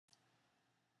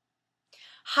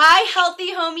Hi,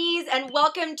 healthy homies, and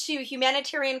welcome to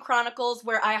Humanitarian Chronicles,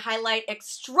 where I highlight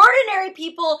extraordinary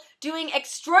people doing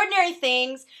extraordinary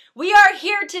things. We are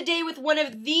here today with one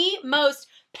of the most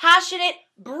passionate,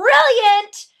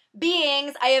 brilliant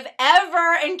beings I have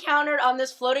ever encountered on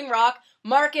this floating rock,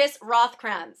 Markus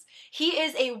Rothkranz. He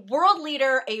is a world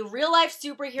leader, a real-life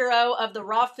superhero of the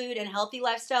raw food and healthy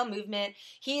lifestyle movement.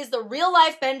 He is the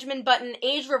real-life Benjamin Button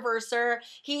age reverser.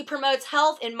 He promotes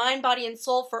health in mind, body, and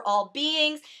soul for all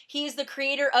beings. He is the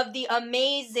creator of the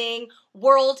amazing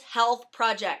World Health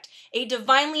Project, a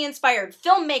divinely inspired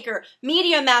filmmaker,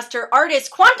 media master,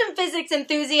 artist, quantum physics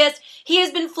enthusiast. He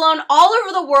has been flown all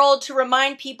over the world to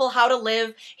remind people how to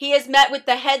live. He has met with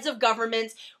the heads of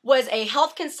governments, was a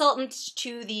health consultant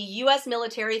to the U.S.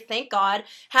 military, thank God,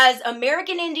 has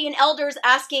American Indian elders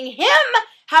asking him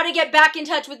how to get back in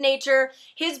touch with nature.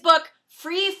 His book,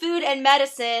 Free Food and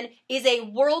Medicine, is a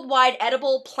worldwide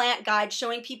edible plant guide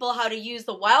showing people how to use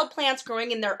the wild plants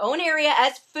growing in their own area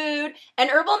as food and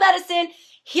herbal medicine.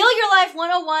 Heal Your Life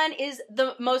 101 is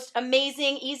the most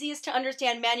amazing, easiest to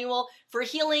understand manual for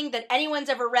healing that anyone's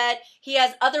ever read. He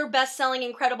has other best-selling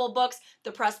incredible books,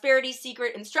 The Prosperity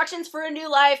Secret, Instructions for a New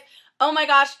Life. Oh my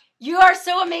gosh, you are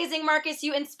so amazing, Markus.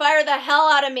 You inspire the hell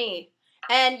out of me,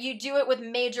 and you do it with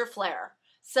major flair.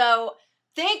 So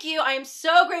thank you. I am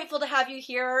so grateful to have you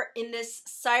here in this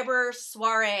cyber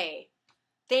soiree.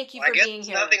 Thank you for being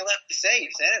here. There's nothing left to say. You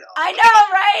said it all. I know,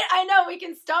 right? I know. We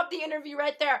can stop the interview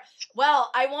right there.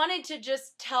 Well, I wanted to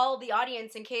just tell the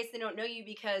audience, in case they don't know you,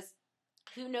 because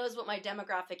who knows what my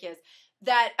demographic is,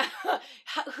 that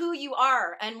who you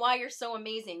are and why you're so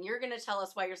amazing. You're going to tell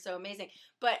us why you're so amazing.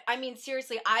 But, I mean,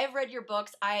 seriously, I've read your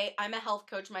books. I'm a health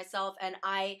coach myself, and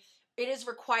it is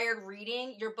required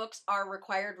reading. Your books are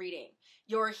required reading.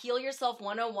 Your Heal Yourself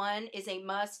 101 is a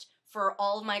must for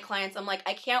all of my clients. I'm like,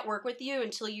 I can't work with you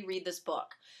until you read this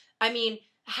book. I mean,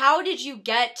 how did you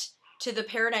get to the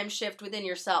paradigm shift within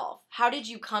yourself? How did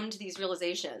you come to these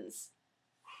realizations?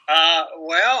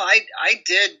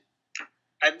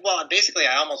 Basically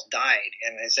I almost died,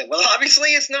 and I said, well, obviously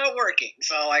it's not working,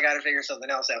 so I got to figure something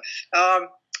else out.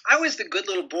 I was the good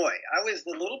little boy. I was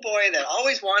the little boy that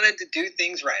always wanted to do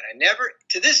things right.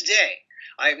 To this day,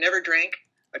 I've never drank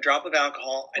a drop of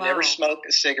alcohol. I never smoked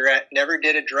a cigarette, never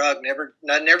did a drug,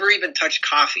 never even touched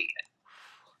coffee.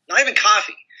 Not even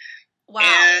coffee. Wow.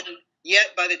 And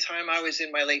yet, by the time I was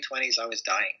in my late 20s, I was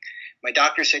dying. My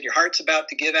doctor said, your heart's about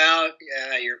to give out.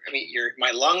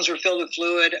 My lungs were filled with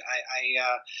fluid.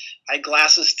 I had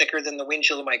glasses thicker than the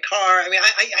windshield of my car. I mean,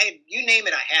 you name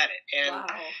it, I had it.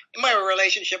 And my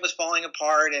relationship was falling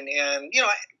apart. And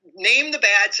name the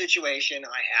bad situation, I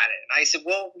had it. And I said,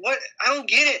 well, what? I don't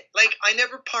get it. Like, I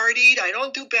never partied. I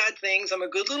don't do bad things. I'm a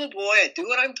good little boy. I do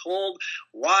what I'm told.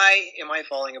 Why am I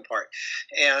falling apart?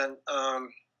 And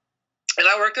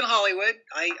I worked in Hollywood.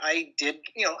 I did,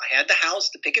 I had the house,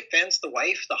 the picket fence, the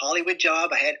wife, the Hollywood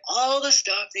job. I had all the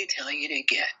stuff they tell you to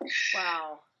get.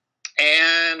 Wow.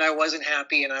 And I wasn't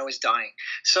happy, and I was dying.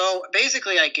 So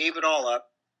basically I gave it all up.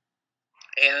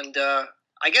 And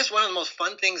I guess one of the most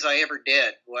fun things I ever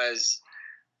did was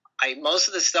most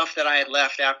of the stuff that I had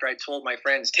left after I told my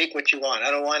friends, take what you want.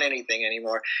 I don't want anything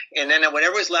anymore. And then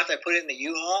whatever was left, I put it in the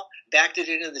U-Haul, backed it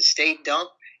into the state dump,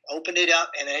 opened it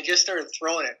up, and I just started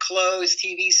throwing it. Clothes,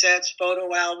 TV sets,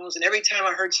 photo albums, and every time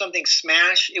I heard something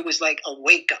smash, it was like a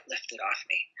weight got lifted off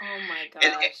me. Oh my gosh.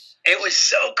 And it was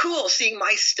so cool seeing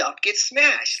my stuff get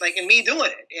smashed, and me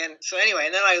doing it. And so anyway,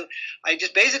 and then I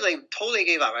just basically totally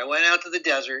gave up. I went out to the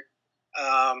desert,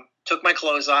 took my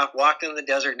clothes off, walked into the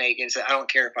desert naked, and said, I don't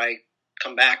care if I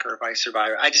come back or if I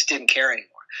survive. I just didn't care anymore.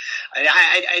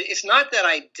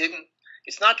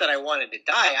 It's not that I wanted to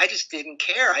die. I just didn't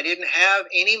care. I didn't have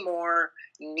any more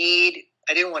need.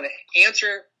 I didn't want to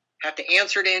have to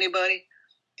answer to anybody.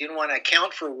 Didn't want to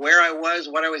account for where I was,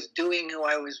 what I was doing, who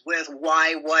I was with,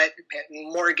 why, what,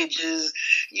 mortgages.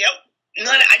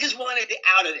 I just wanted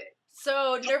out of it.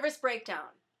 So, nervous breakdown.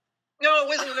 No, it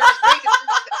wasn't a nervous breakdown.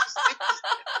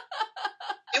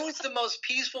 It was the most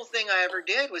peaceful thing I ever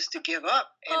did, was to give up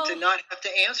and to not have to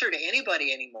answer to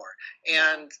anybody anymore.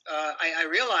 And I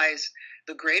realized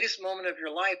the greatest moment of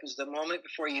your life is the moment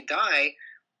before you die,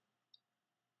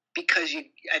 because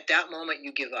at that moment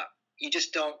you give up. You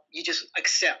just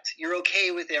accept. You're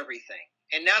okay with everything.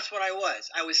 And that's what I was.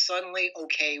 I was suddenly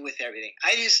okay with everything.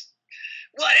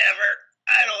 Whatever.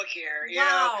 I don't care.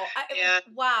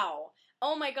 Wow.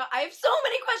 Oh my God. I have so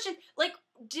many questions. Like,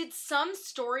 did some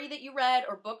story that you read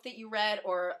or book that you read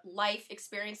or life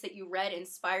experience that you read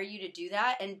inspire you to do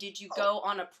that? And did you go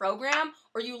on a program,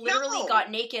 or you literally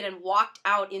got naked and walked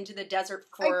out into the desert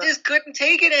for... I just couldn't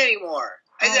take it anymore.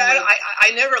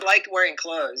 I never liked wearing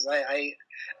clothes.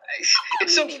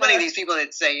 It's so funny, these people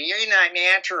that say you're not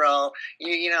natural,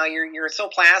 you're so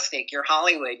plastic, you're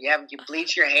Hollywood, you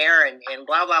bleach your hair and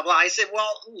blah blah blah. I said,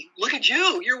 well, look at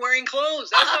you, you're wearing clothes,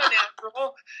 that's not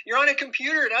natural. You're on a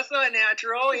computer, that's not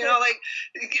natural.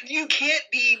 You can't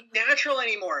be natural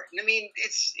anymore. I mean,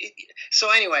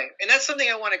 so anyway, and that's something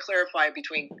I want to clarify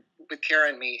with Kara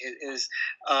and me is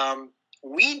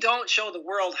we don't show the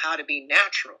world how to be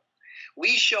natural.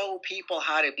 We show people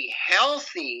how to be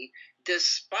healthy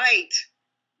despite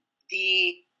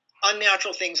the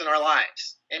unnatural things in our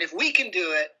lives. And if we can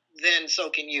do it, then so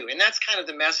can you. And that's kind of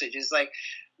the message is like,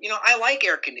 I like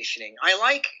air conditioning. I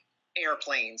like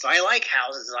airplanes. I like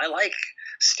houses. I like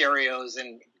stereos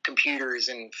and computers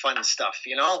and fun stuff,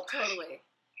 Totally.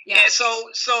 Yeah. And so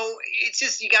it's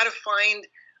just, you got to find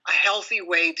a healthy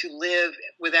way to live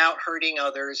without hurting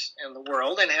others in the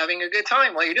world and having a good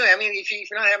time while you're doing it. I mean, if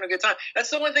you're not having a good time,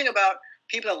 that's the one thing about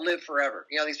people that live forever.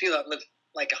 These people that live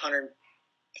like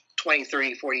 120,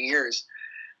 30, 40 years,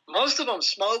 most of them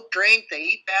smoke, drink, they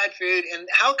eat bad food. And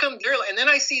how come and then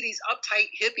I see these uptight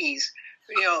hippies,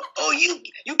 oh,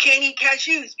 you can't eat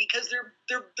cashews because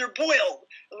they're boiled.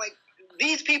 Like,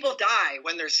 these people die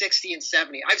when they're 60 and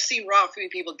 70. I've seen raw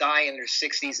food people die in their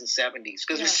 60s and 70s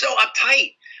because they're so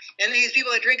uptight. And these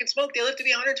people that drink and smoke, they live to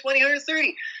be 120,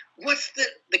 130. What's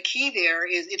the key there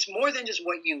is it's more than just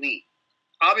what you eat.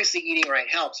 Obviously, eating right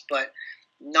helps, but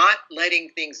not letting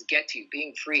things get to you,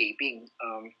 being free, being,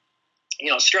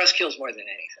 stress kills more than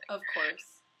anything. Of course.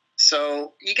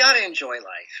 So you got to enjoy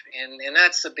life, and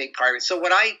that's a big part of it. So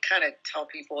what I kind of tell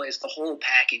people is the whole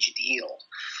package deal.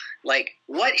 Like,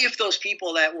 what if those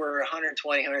people that were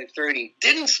 120, 130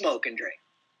 didn't smoke and drink?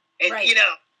 And, right.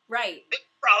 They'd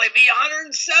probably be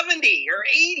 170 or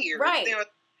 80. Or, right.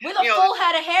 With a full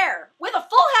head of hair. With a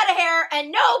full head of hair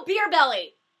and no beer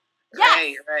belly.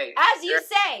 Yes, right. As you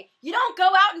say, you don't go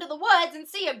out into the woods and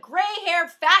see a gray-haired,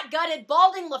 fat-gutted,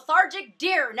 balding, lethargic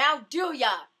deer. Now, do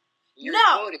ya? You're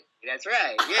no. Voting. That's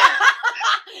right,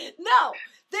 yeah. No,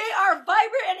 they are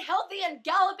vibrant and healthy and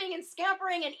galloping and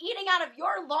scampering and eating out of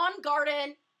your lawn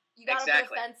garden. You gotta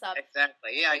put a fence up.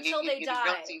 Exactly, yeah. Until they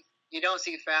die. You don't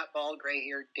see fat, bald,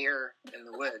 gray-haired deer in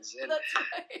the woods. And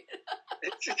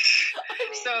that's right.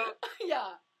 So... Yeah.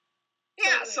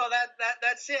 Yeah, totally. So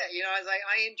that's it.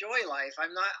 I enjoy life. I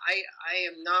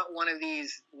am not one of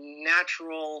these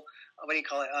natural, what do you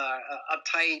call it,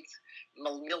 uptight,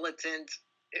 militant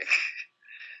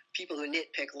people who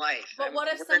nitpick life. But what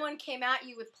if someone came at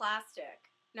you with plastic?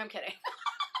 No, I'm kidding.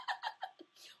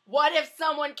 What if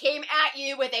someone came at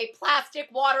you with a plastic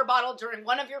water bottle during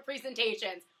one of your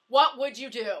presentations? What would you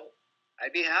do?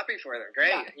 I'd be happy for them.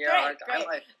 Great. Yeah,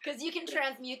 great. Because you can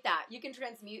transmute that. You can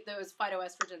transmute those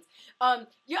phytoestrogens. I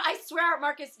swear,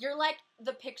 Marcus, you're like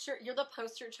you're the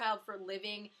poster child for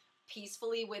living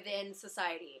peacefully within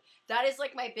society. That is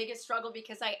like my biggest struggle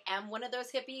because I am one of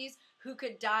those hippies who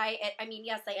could die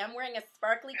yes, I am wearing a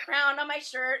sparkly crown on my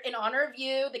shirt in honor of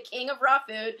you, the king of raw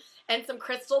food, and some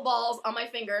crystal balls on my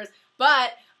fingers.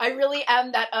 But I really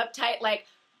am that uptight, like,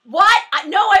 what?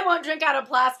 No, I won't drink out of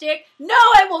plastic. No,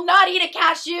 I will not eat a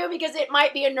cashew because it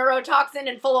might be a neurotoxin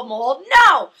and full of mold.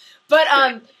 No! But,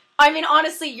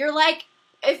 honestly, you're like,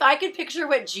 if I could picture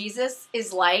what Jesus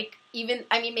is like,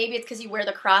 maybe it's because you wear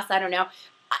the cross, I don't know.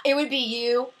 It would be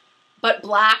you, but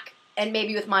black and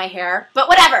maybe with my hair. But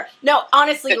whatever. No,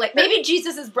 honestly, like, maybe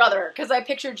Jesus' brother, because I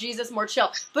picture Jesus more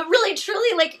chill. But really,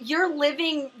 truly, like, you're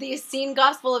living the Essene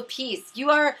gospel of peace.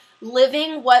 You are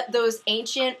living what those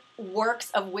ancient works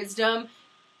of wisdom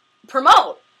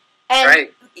promote. And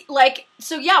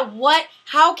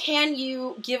how can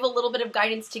you give a little bit of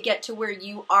guidance to get to where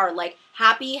you are, like,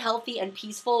 happy, healthy, and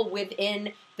peaceful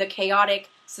within the chaotic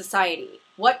society?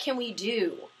 What can we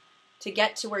do to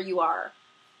get to where you are?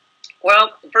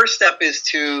 Well, the first step is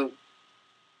to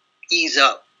ease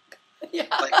up. Yeah.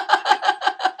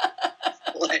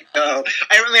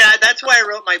 That's why I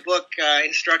wrote my book,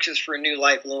 Instructions for a New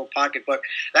Life, a little pocket book.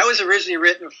 That was originally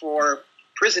written for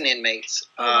prison inmates.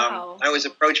 Wow. I was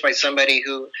approached by somebody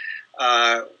who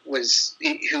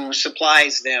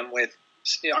supplies them with.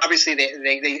 Obviously,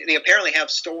 they apparently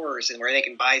have stores and where they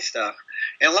can buy stuff,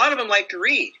 and a lot of them like to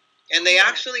read. And they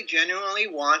actually genuinely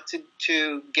want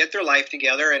to get their life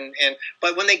together,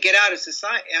 but when they get out of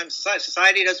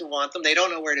society doesn't want them. They don't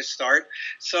know where to start.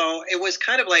 So it was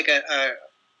kind of like a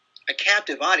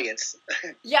captive audience.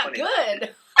 Yeah,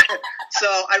 good. So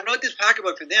I wrote this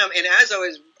pocketbook for them, and as I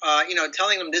was,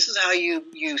 telling them this is how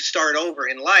you start over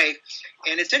in life,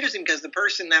 and it's interesting because the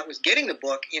person that was getting the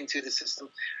book into the system,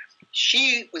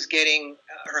 she was getting,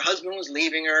 her husband was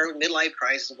leaving her, midlife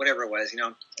crisis, whatever it was,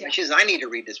 Yeah. And she says, I need to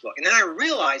read this book. And then I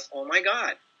realized, oh my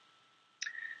God,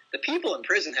 The people in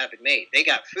prison have it made. They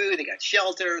got food, they got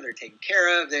shelter, they're taken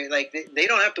care of. They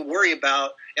don't have to worry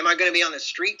about, am I going to be on the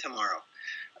street tomorrow?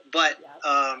 But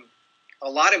a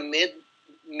lot of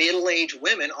middle-aged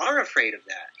women are afraid of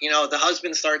that. You know, the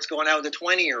husband starts going out with a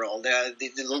 20-year-old.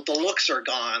 The looks are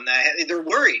gone. They're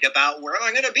worried about where am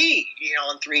I going to be, you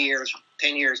know, in 3 years,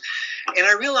 10 years. And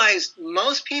I realized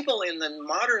most people in the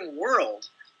modern world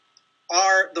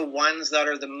are the ones that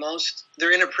are the most,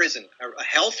 they're in a prison, a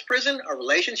health prison, a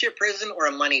relationship prison, or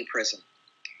a money prison.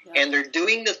 Yeah. And they're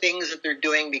doing the things that they're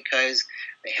doing because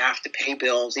they have to pay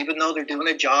bills, even though they're doing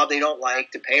a job they don't like,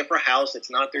 to pay for a house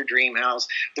that's not their dream house.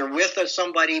 They're with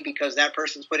somebody because that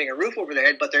person's putting a roof over their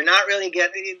head, but they're not really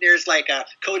getting, there's like a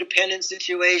codependent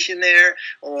situation there,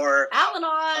 or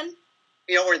Al-Anon.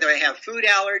 You know, or they have food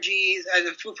allergies,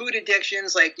 food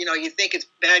addictions. Like, you know, you think it's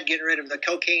bad getting rid of the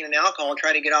cocaine and alcohol and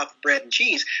try to get off of bread and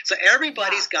cheese. So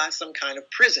everybody's got some kind of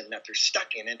prison that they're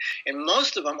stuck in. And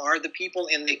most of them are the people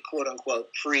in the quote-unquote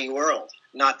free world,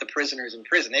 not the prisoners in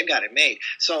prison. They've got it made.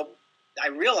 So I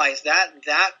realized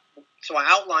so I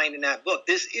outlined in that book,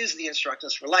 this is the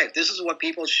instructions for life. This is what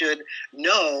people should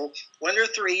know when they're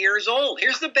 3 years old.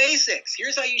 Here's the basics.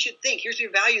 Here's how you should think. Here's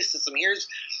your value system. Here's,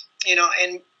 you know,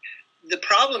 and the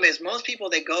problem is most people,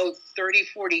 they go 30,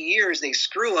 40 years, they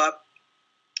screw up,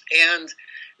 and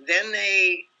then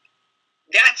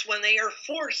that's when they are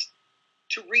forced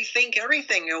to rethink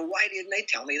everything. You know, why didn't they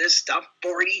tell me this stuff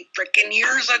 40 freaking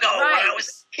years ago when I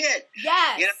was a kid?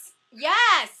 Yes, you know?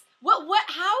 Yes.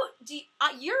 How do you,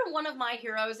 you're one of my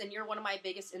heroes, and you're one of my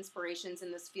biggest inspirations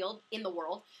in this field, in the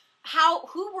world.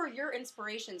 Who were your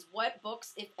inspirations? What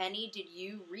books, if any, did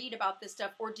you read about this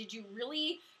stuff, or did you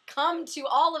really come to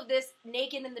all of this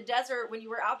naked in the desert when you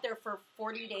were out there for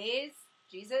 40 days?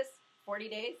 Jesus, 40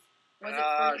 days? Was it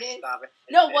 40 days? Stop it.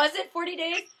 No, was it 40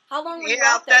 days? How long were you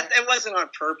out there? It wasn't on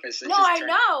purpose. No, I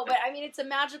know, but I mean, it's a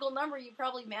magical number. You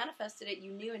probably manifested it.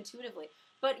 You knew intuitively.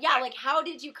 But yeah, like, how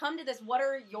did you come to this? What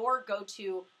are your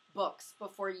go-to books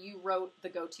before you wrote the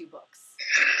go-to books?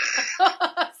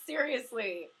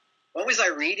 Seriously. What was I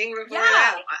reading before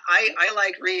that? I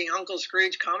like reading Uncle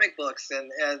Scrooge comic books,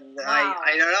 and wow.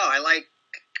 I don't know.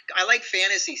 I like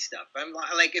fantasy stuff. I'm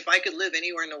like, if I could live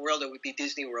anywhere in the world, it would be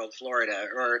Disney World, Florida,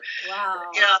 or wow.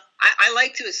 You know, I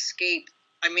like to escape.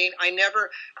 I mean,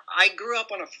 I grew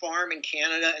up on a farm in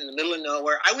Canada in the middle of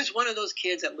nowhere. I was one of those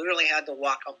kids that literally had to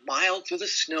walk a mile through the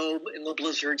snow in the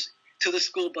blizzards to the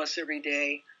school bus every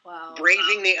day, wow.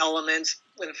 braving the elements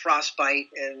with frostbite,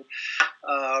 and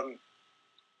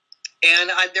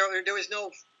there was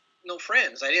no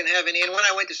friends. I didn't have any. And when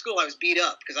I went to school, I was beat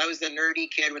up because I was the nerdy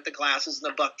kid with the glasses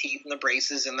and the buck teeth and the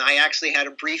braces. And I actually had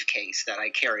a briefcase that I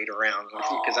carried around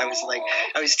because I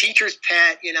was teacher's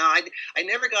pet. You know, I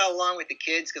never got along with the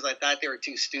kids because I thought they were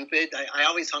too stupid. I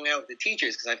always hung out with the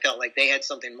teachers because I felt like they had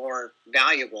something more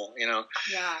valuable, you know.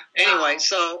 Yeah. Anyway,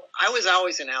 so I was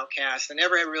always an outcast. I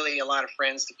never had really a lot of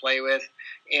friends to play with.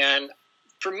 And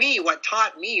for me, what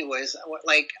taught me was,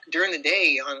 like, during the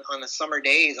day, on the summer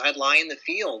days, I'd lie in the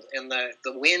field, and the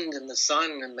wind and the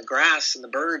sun and the grass and the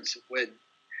birds would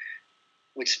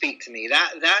speak to me.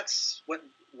 That's what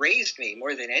raised me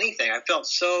more than anything. I felt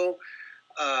so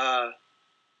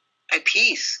at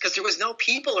peace because there was no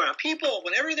people around.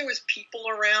 Whenever there was people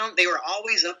around, they were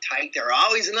always uptight. They were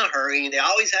always in a hurry. They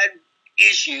always had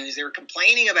issues. They were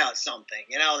complaining about something,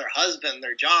 you know, their husband,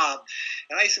 their job.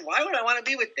 And I said, why would I want to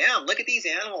be with them? Look at these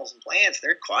animals and plants.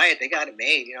 They're quiet. They got it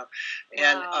made, you know.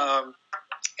 Wow.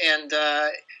 And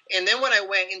then when I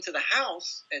went into the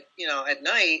house at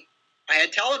night, I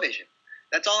had television.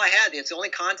 That's all I had. It's the only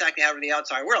contact I had with the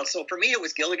outside world. So for me, it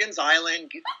was Gilligan's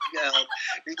Island,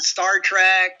 Star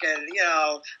Trek, and, you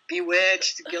know,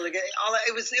 Bewitched, Gilligan.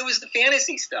 It was the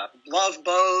fantasy stuff, Love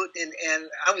Boat, and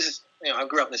I was, you know, I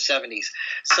grew up in the 70s.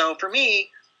 So for me,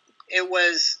 it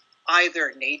was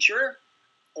either nature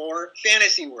or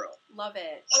fantasy world. Love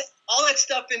it. All that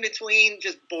stuff in between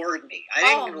just bored me.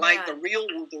 I didn't like the real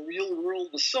world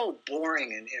was so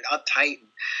boring and uptight.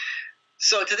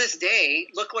 So to this day,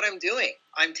 look what I'm doing.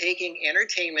 I'm taking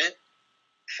entertainment,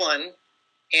 fun,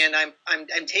 and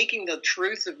I'm taking the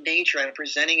truth of nature and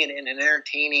presenting it in an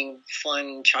entertaining,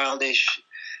 fun, childish,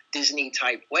 Disney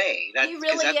type way. He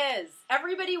really is.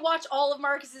 Everybody watch all of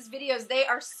Marcus's videos. They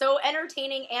are so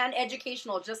entertaining and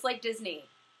educational, just like Disney.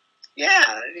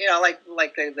 Yeah, you know, like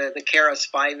the Kara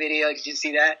spy video. Did you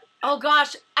see that? Oh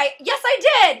gosh, yes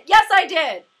I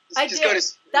did.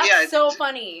 That's so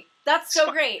funny. That's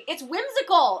so great. It's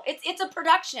whimsical. It's a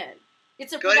production.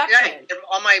 It's a Go to, production.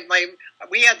 on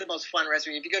we had the most fun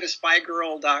recipe. If you go to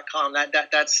spygirl.com,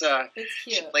 that's It's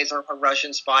she cute. plays a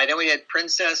Russian spy. Then we had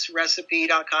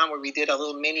princessrecipe.com, where we did a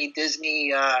little mini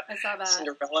Disney I saw that.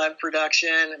 Cinderella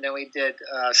production. And then we did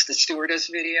the stewardess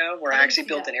video, where I actually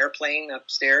built an airplane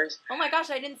upstairs. Oh my gosh,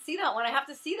 I didn't see that one. I have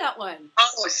to see that one.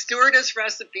 Oh,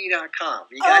 stewardessrecipe.com.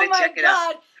 You got to check it out. Oh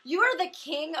my god, you are the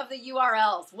king of the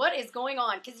URLs. What is going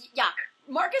on? Because, yeah,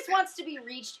 Markus wants to be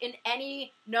reached in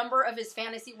any number of his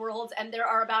fantasy worlds, and there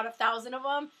are about 1,000 of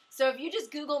them. So if you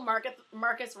just Google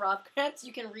Markus Rothkranz,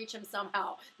 you can reach him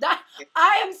somehow.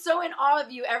 I am so in awe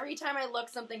of you. Every time I look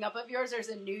something up of yours, there's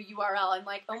a new URL. I'm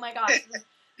like, oh my gosh,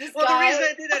 this Well, guy. the reason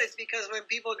I did that is because when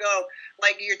people go,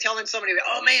 like, you're telling somebody,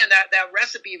 oh man, that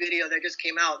recipe video that just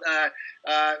came out,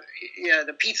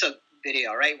 the pizza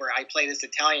video, right, where I play this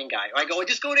Italian guy. I go, well,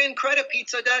 just go to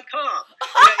incredipizza.com.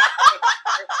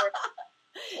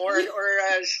 Or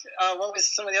what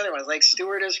was some of the other ones, like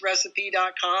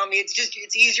stewardessrecipe.com.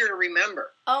 It's easier to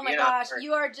remember. Oh my gosh,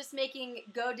 you are just making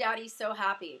GoDaddy so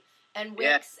happy. And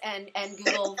Wix and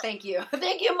Google, thank you.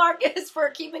 Thank you, Markus, for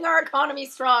keeping our economy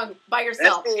strong by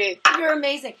yourself. You're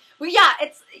amazing. Well, yeah,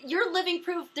 you're living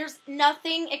proof. There's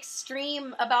nothing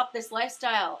extreme about this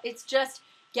lifestyle. It's just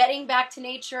getting back to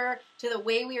nature, to the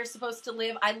way we are supposed to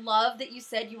live. I love that you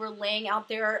said you were laying out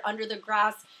there under the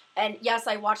grass. And yes,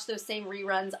 I watched those same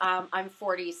reruns. I'm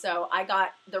 40, so I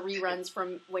got the reruns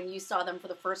from when you saw them for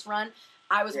the first run.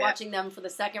 I was watching them for the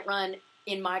second run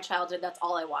in my childhood. That's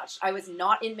all I watched. I was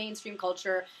not in mainstream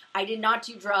culture. I did not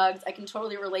do drugs. I can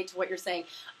totally relate to what you're saying.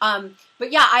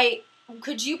 But yeah,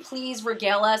 could you please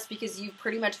regale us, because you've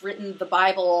pretty much written the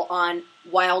Bible on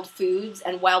wild foods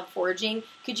and wild foraging.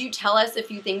 Could you tell us a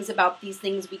few things about these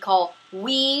things we call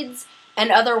weeds and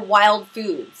other wild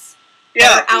foods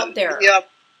that are out there? Yeah.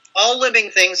 All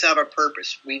living things have a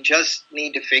purpose. We just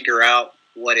need to figure out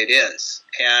what it is.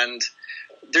 And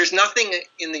there's nothing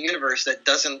in the universe that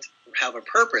doesn't have a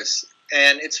purpose.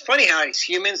 And it's funny how as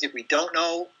humans, if we don't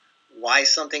know why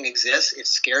something exists, it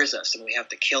scares us and we have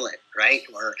to kill it, right?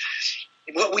 Or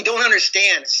what we don't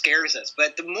understand scares us.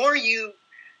 But the more you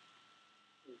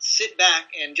sit back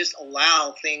and just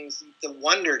allow things, the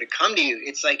wonder to come to you,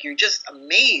 it's like you're just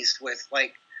amazed with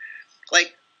like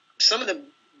some of the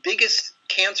biggest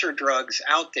cancer drugs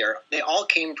out there. They all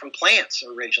came from plants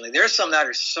originally. There's some that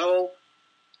are so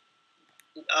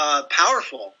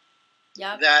powerful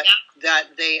that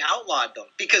they outlawed them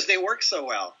because they work so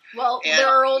well. Well, there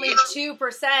are only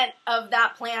 2% of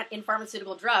that plant in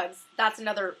pharmaceutical drugs. That's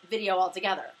another video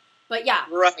altogether. But yeah,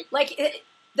 right.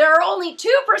 There are only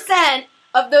 2%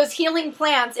 of those healing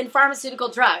plants in pharmaceutical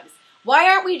drugs. Why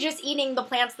aren't we just eating the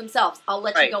plants themselves? I'll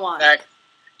let you go on.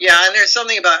 Yeah, and there's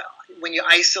something about when you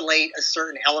isolate a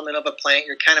certain element of a plant,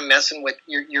 you're kind of messing with,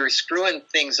 you're screwing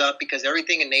things up because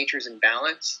everything in nature is in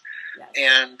balance. Yes.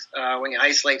 And when you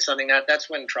isolate something, that's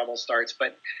when trouble starts.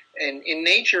 But in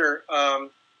nature,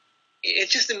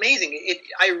 it's just amazing.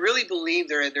 I really believe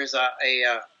there's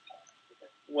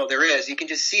well, there is. You can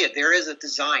just see it. There is a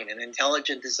design, an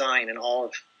intelligent design in all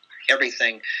of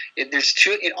everything.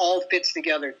 It all fits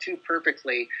together too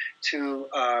perfectly to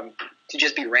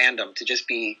just be random, to just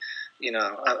be,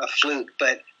 a fluke.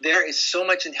 But there is so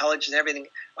much intelligence in everything.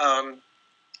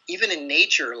 Even in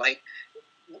nature, like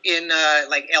in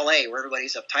like LA, where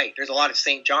everybody's uptight, there's a lot of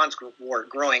St. John's wort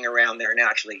growing around there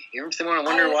naturally. You ever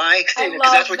wonder why? Because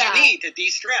that's what you need to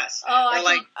de-stress.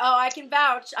 I can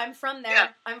vouch. I'm from there. Yeah.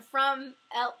 I'm from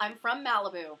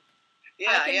Malibu.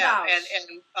 Yeah,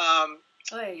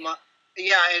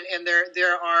 and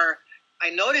there are. I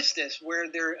noticed this where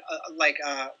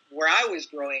where I was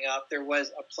growing up, there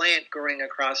was a plant growing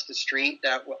across the street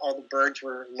that all the birds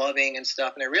were loving and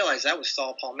stuff, and I realized that was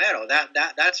saw palmetto.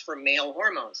 That's for male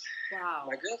hormones. Wow.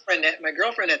 My girlfriend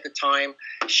at the time,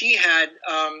 she had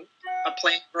a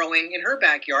plant growing in her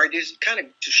backyard, just kind of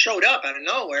just showed up out of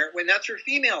nowhere. When that's her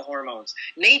female hormones.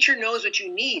 Nature knows what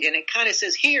you need, and it kind of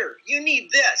says, "Here, you need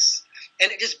this,"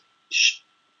 and it just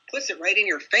puts it right in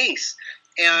your face.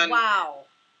 And wow.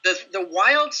 The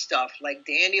wild stuff like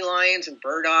dandelions and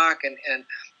burdock and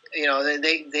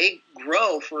they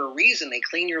grow for a reason. They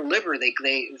clean your liver. They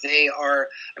are.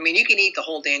 I mean, you can eat the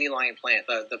whole dandelion plant.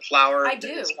 The flower. I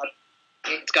do.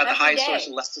 It's got the highest source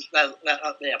of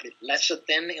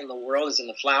lecithin in the world is in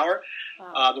the flower.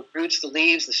 Wow. The roots, the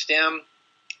leaves, the stem.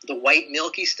 The white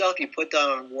milky stuff you put down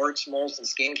on warts, moles, and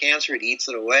skin cancer, it eats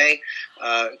it away.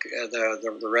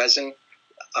 The resin.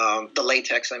 the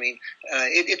latex. I mean,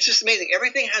 it's just amazing.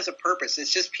 Everything has a purpose.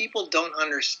 It's just people don't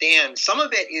understand. Some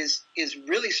of it is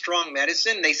really strong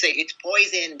medicine. They say it's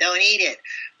poison, don't eat it.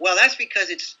 Well, that's because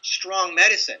it's strong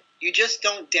medicine. You just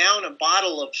don't down a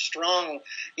bottle of strong,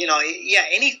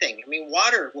 anything. I mean,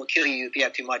 water will kill you if you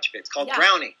have too much of it. It's called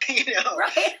drowning,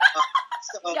 Right.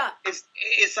 So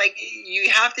it's like you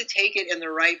have to take it in the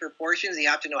right proportions. You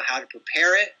have to know how to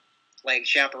prepare it. Like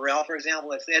chaparral, for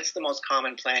example, that's the most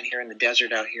common plant here in the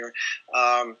desert out here.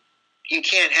 You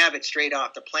can't have it straight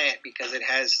off the plant because it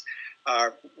has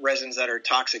resins that are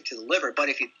toxic to the liver. But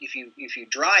if you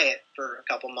dry it for a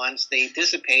couple months, they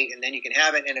dissipate, and then you can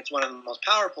have it. And it's one of the most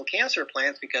powerful cancer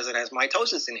plants because it has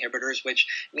mitosis inhibitors, which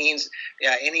means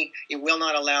it will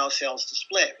not allow cells to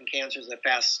split. And cancer is a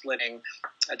fast-splitting,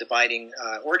 dividing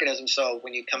organism. So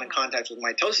when you come in contact with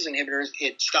mitosis inhibitors,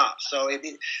 it stops. So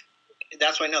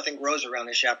that's why nothing grows around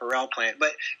the chaparral plant.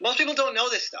 But most people don't know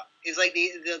this stuff. It's like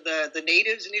the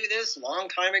natives knew this a long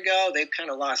time ago. They've kind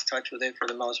of lost touch with it for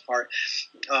the most part.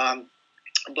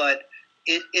 But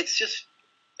it's just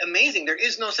amazing. There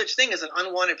is no such thing as an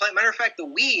unwanted plant. Matter of fact, the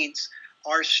weeds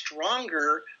are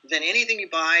stronger than anything you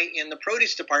buy in the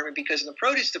produce department, because in the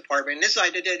produce department,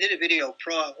 I did a video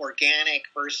pro organic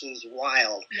versus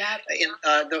wild. Yep. In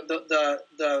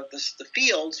the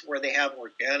fields where they have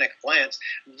organic plants,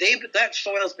 that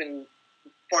soil's been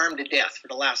farmed to death for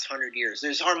the last 100 years.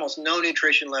 There's almost no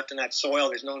nutrition left in that soil.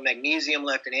 There's no magnesium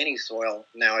left in any soil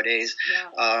nowadays.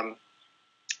 Yeah.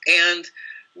 And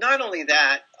not only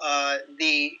that,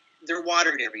 they're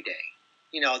watered every day.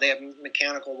 They have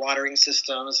mechanical watering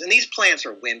systems, and these plants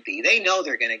are wimpy. They know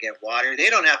they're going to get water. They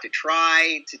don't have to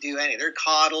try to do anything. They're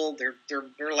coddled.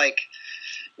 They're like,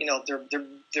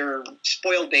 they're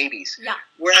spoiled babies. Yeah.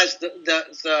 Whereas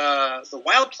the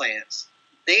wild plants,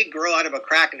 they grow out of a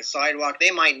crack in the sidewalk.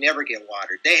 They might never get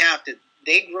watered.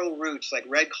 They grow roots like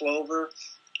red clover.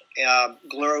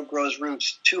 Grows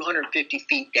roots 250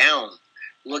 feet down,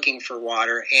 looking for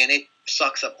water, and it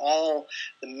sucks up all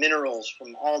the minerals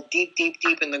from all deep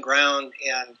in the ground,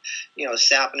 and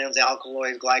saponins,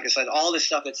 alkaloids, glycosides, all this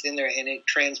stuff that's in there, and it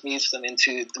transmutes them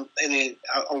into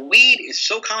a weed is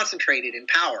so concentrated in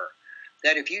power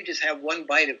that if you just have one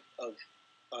bite of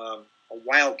a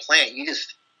wild plant, you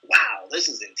just, wow, this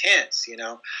is intense,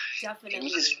 Definitely. And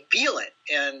you just feel it.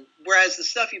 And whereas the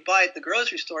stuff you buy at the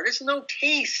grocery store, there's no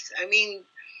taste. I mean,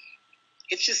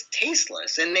 it's just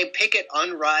tasteless, and they pick it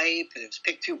unripe, and it was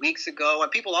picked 2 weeks ago.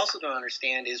 What people also don't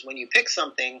understand is when you pick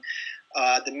something,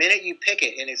 the minute you pick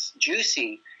it and it's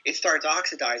juicy, it starts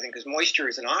oxidizing because moisture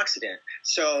is an oxidant.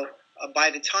 So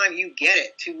by the time you get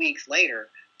it 2 weeks later,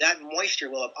 that moisture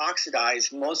will have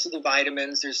oxidized most of the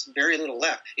vitamins. There's very little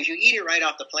left. If you eat it right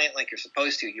off the plant like you're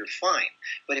supposed to, you're fine.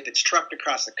 But if it's trucked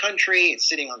across the country, it's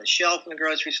sitting on the shelf in the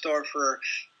grocery store for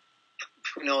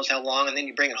who knows how long, and then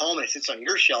you bring it home and it sits on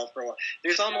your shelf for a while.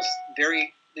 There's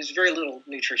very little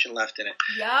nutrition left in it.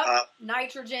 Yep.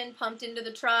 Nitrogen pumped into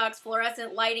the trucks,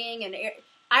 fluorescent lighting, and air.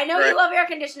 I know you love air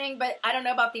conditioning, but I don't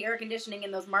know about the air conditioning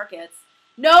in those markets.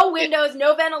 No windows,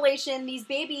 no ventilation. These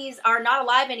babies are not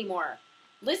alive anymore.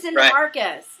 Listen to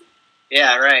Marcus.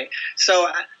 Yeah, right. So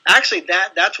actually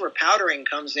that's where powdering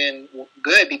comes in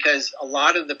good, because a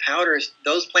lot of the powders,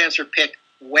 those plants are picked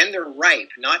when they're ripe,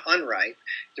 not unripe.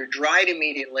 They're dried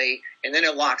immediately, and then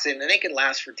it locks in. And they can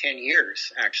last for 10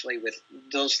 years, actually. With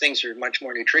those things are much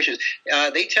more nutritious.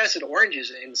 They tested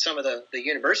oranges in some of the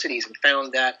universities and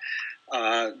found that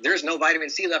there's no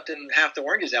vitamin C left in half the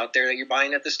oranges out there that you're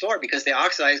buying at the store, because they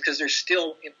oxidize because they're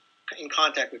still in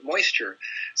contact with moisture.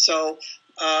 So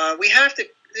we have to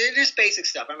 – just basic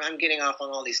stuff. I'm getting off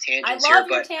on all these tangents here. I love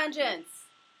your tangents.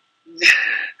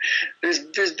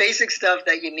 There's basic stuff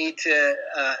that you need to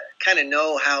kind of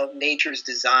know how nature's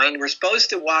designed. We're supposed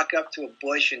to walk up to a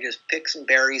bush and just pick some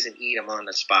berries and eat them on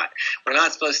the spot. We're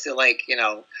not supposed to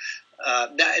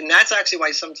and that's actually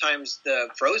why sometimes the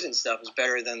frozen stuff is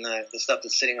better than the stuff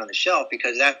that's sitting on the shelf,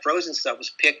 because that frozen stuff was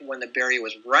picked when the berry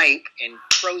was ripe and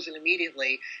frozen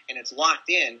immediately, and it's locked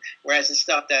in. Whereas the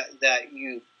stuff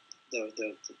the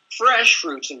fresh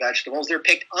fruits and vegetables, they're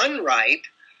picked unripe,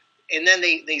 and then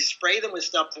they spray them with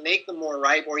stuff to make them more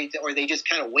ripe, or they just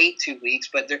kind of wait 2 weeks.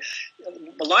 But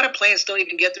a lot of plants don't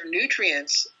even get their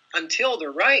nutrients until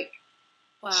they're ripe.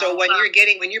 Wow. So when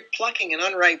you're plucking an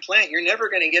unripe plant, you're never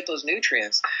going to get those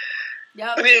nutrients.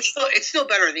 Yep. I mean, it's still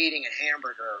better than eating a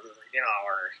hamburger,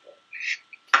 or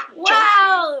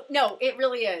wow. No, it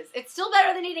really is. It's still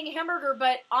better than eating a hamburger,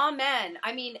 but amen.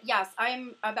 I mean, yes,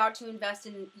 I'm about to invest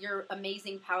in your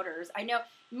amazing powders. I know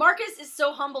Marcus is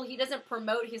so humble. He doesn't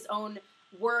promote his own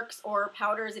works or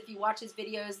powders. If you watch his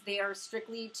videos, they are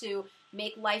strictly to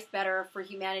make life better for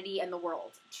humanity and the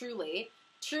world, truly.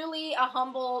 Truly a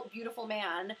humble, beautiful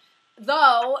man.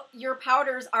 Though your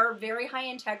powders are very high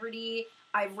integrity.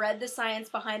 I've read the science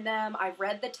behind them. I've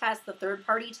read the test, the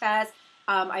third-party test.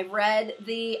 I've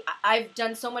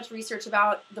done so much research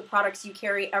about the products you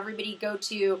carry. Everybody go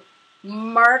to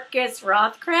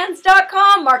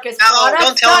MarkusRothkranz.com, MarkusProducts.com. No,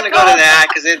 don't tell them to go to that,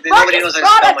 because nobody knows how to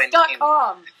spell my name.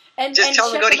 Just tell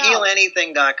them to go to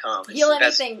healanything.com. Heal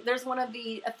Anything. There's one of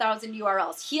the 1,000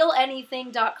 URLs.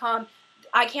 Healanything.com.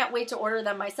 I can't wait to order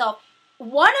them myself.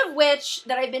 One of which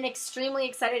that I've been extremely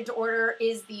excited to order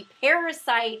is the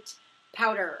Parasite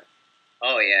powder.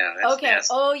 Oh, yeah. That's nasty.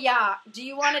 Oh, yeah. Do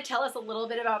you want to tell us a little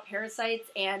bit about parasites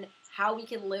and how we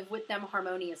can live with them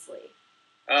harmoniously?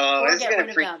 Oh, it's going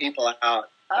to freak people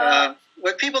out.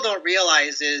 What people don't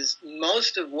realize is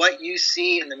most of what you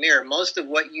see in the mirror, most of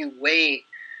what you weigh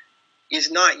is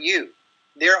not you.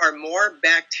 There are more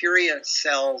bacteria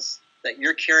cells that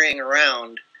you're carrying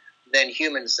around than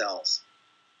human cells.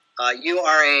 You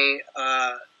are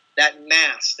that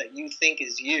mass that you think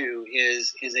is you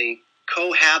is a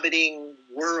cohabiting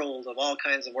world of all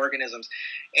kinds of organisms,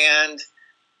 and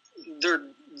they're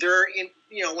in,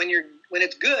 when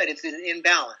it's good, it's in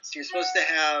balance. You're supposed to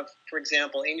have, for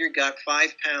example, in your gut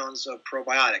 5 pounds of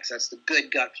probiotics. That's the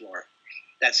good gut flora.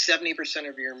 That's 70%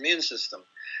 of your immune system,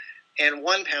 and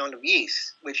 1 pound of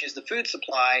yeast, which is the food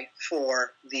supply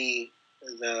for the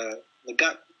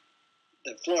gut,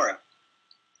 the flora.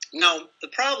 Now, the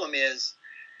problem is,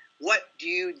 what do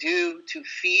you do to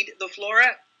feed the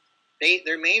flora?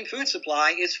 Their main food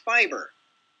supply is fiber.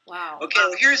 Wow. Okay,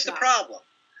 well, here's the problem.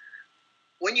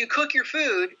 When you cook your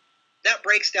food, that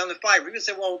breaks down the fiber. People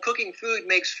say, well, cooking food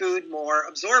makes food more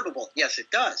absorbable. Yes, it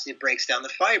does. It breaks down the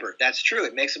fiber. That's true.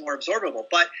 It makes it more absorbable.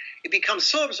 But it becomes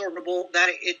so absorbable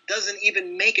that it doesn't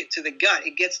even make it to the gut.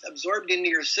 It gets absorbed into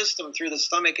your system through the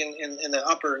stomach and the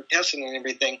upper intestine and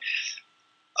everything.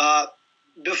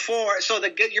 You're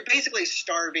basically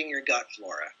starving your gut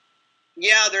flora.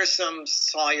 Yeah, there's some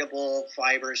soluble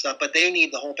fiber stuff, but they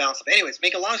need the whole balance of it. Anyways,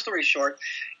 make a long story short,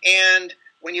 and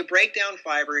when you break down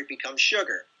fiber, it becomes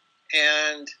sugar.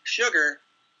 And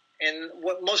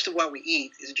most of what we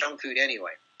eat is junk food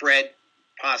anyway. Bread,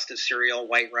 pasta, cereal,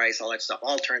 white rice, all that stuff,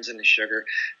 all turns into sugar.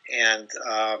 And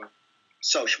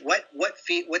so what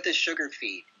does sugar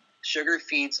feed? Sugar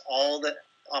feeds all the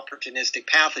opportunistic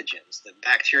pathogens, the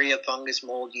bacteria, fungus,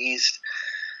 mold, yeast,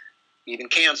 even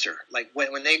cancer. Like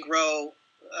when they grow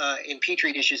in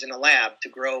petri dishes in a lab to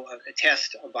grow a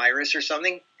test a virus or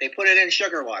something, they put it in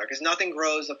sugar water because nothing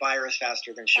grows a virus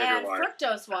faster than sugar water. And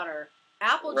fructose water.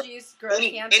 Apple juice grows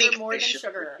cancer more than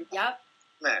sugar. Yep.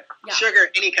 Man, yeah. Sugar,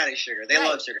 any kind of sugar. They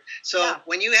love sugar. So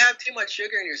when you have too much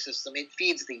sugar in your system, it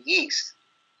feeds the yeast,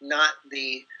 not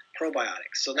the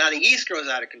probiotics. So now the yeast grows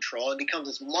out of control and becomes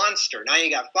this monster. Now you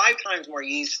got 5 times more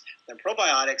yeast than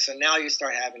probiotics, and now you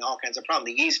start having all kinds of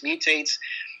problems. The yeast mutates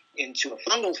into a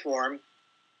fungal form,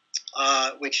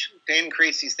 which then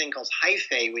creates these things called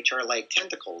hyphae, which are like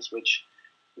tentacles, which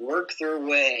work their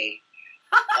way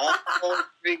all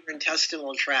through your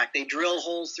intestinal tract. They drill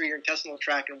holes through your intestinal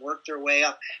tract and work their way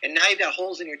up. And now you've got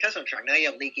holes in your intestinal tract. Now you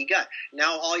have leaky gut.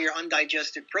 Now all your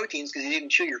undigested proteins, because you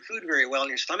didn't chew your food very well and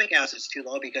your stomach acid's too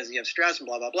low because you have stress and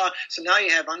blah, blah, blah. So now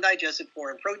you have undigested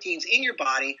foreign proteins in your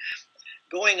body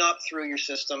going up through your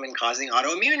system and causing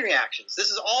autoimmune reactions.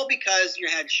 This is all because you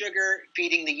had sugar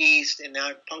feeding the yeast, and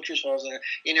now it punctures holes in it.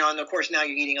 And of course now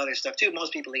you're eating other stuff too.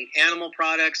 Most people eat animal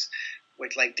products,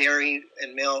 which like dairy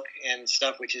and milk and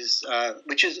stuff, which is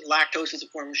lactose is a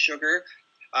form of sugar.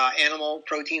 Animal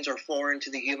proteins are foreign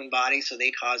to the human body, so they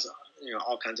cause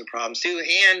all kinds of problems too.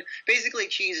 And basically,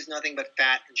 cheese is nothing but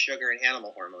fat and sugar and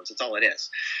animal hormones. That's all it is.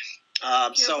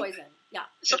 Pure poison. Yeah.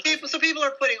 So people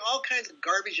are putting all kinds of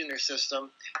garbage in their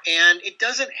system, and it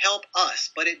doesn't help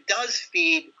us, but it does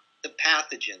feed the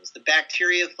pathogens, the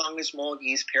bacteria, fungus, mold,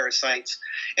 yeast, parasites,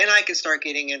 and I can start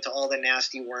getting into all the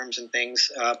nasty worms and things.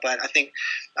 But I think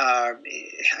I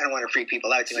don't want to freak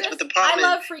people out too much. But the problem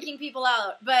I love freaking people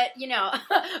out, but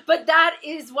but that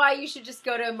is why you should just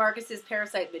go to Markus's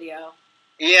parasite video.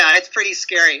 Yeah, it's pretty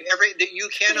scary. Pretty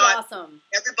awesome.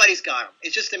 Everybody's got them.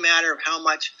 It's just a matter of how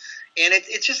much, and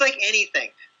it's just like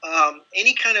anything,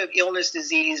 any kind of illness,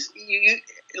 disease. You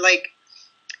like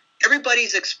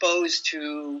everybody's exposed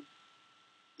to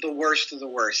the worst of the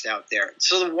worst out there.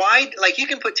 So you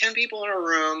can put 10 people in a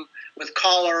room with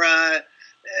cholera,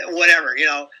 whatever,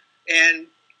 and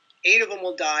 8 of them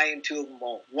will die and 2 of them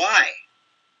won't. Why?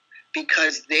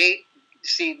 Because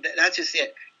that's just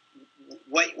it.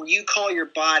 What you call your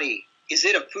body, is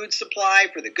it a food supply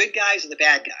for the good guys or the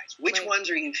bad guys? Which ones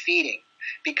are you feeding?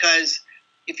 Because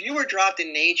if you were dropped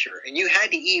in nature and you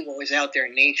had to eat what was out there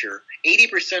in nature,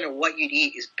 80% of what you'd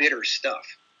eat is bitter stuff.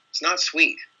 It's not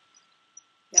sweet.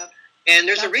 Yep. And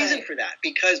there's a reason for that,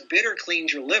 because bitter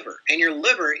cleans your liver, and your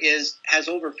liver has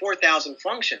over 4,000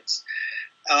 functions.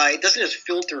 It doesn't just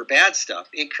filter bad stuff;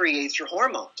 it creates your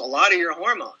hormones, a lot of your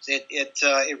hormones.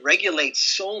 It regulates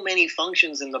so many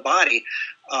functions in the body,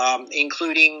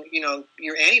 including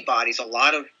your antibodies, a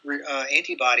lot of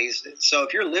antibodies. So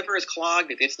if your liver is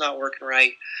clogged, if it's not working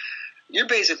right, you're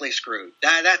basically screwed.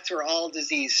 That's where all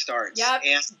disease starts. Yep.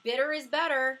 And bitter is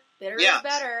better. Bitter is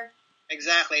better.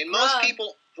 Exactly. And most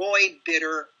people avoid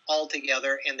bitter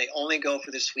altogether, and they only go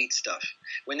for the sweet stuff.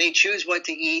 When they choose what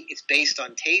to eat, it's based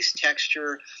on taste,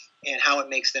 texture, and how it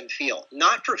makes them feel.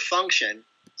 Not for function.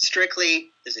 Strictly,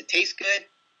 does it taste good?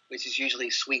 Which is usually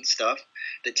sweet stuff.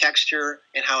 The texture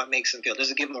and how it makes them feel.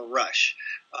 Does it give them a rush?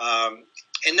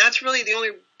 And that's really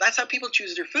that's how people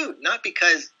choose their food. Not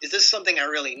because, is this something I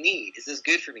really need? Is this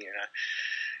good for me or not?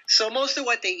 So most of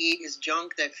what they eat is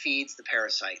junk that feeds the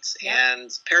parasites. Yep.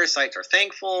 And parasites are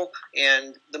thankful,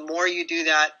 and the more you do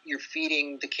that, you're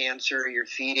feeding the cancer, you're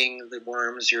feeding the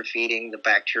worms, you're feeding the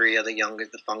bacteria,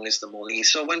 the fungus, the moldy.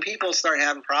 So when people start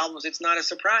having problems, it's not a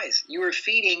surprise. You are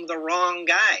feeding the wrong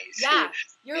guys. Yeah,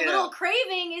 your little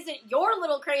craving isn't your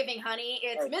little craving, honey.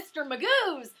 It's Mr.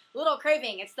 Magoo's little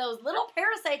craving. It's those little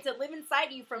parasites that live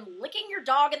inside you from licking your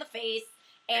dog in the face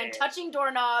and touching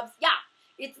doorknobs. Yeah.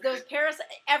 It's those parasites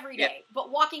every day,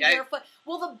 but walking barefoot.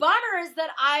 Well, the bummer is that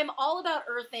I'm all about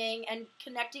earthing and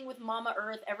connecting with Mama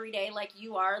Earth every day, like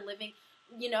you are, living,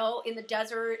 in the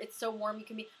desert. It's so warm you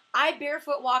can be. I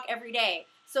barefoot walk every day.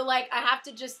 So, I have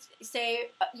to just say,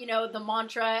 the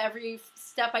mantra every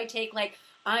step I take,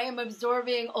 I am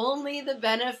absorbing only the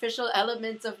beneficial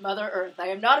elements of Mother Earth. I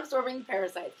am not absorbing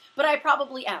parasites, but I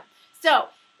probably am. So,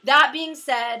 that being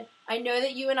said, I know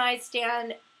that you and I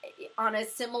stand on a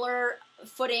similar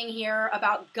footing here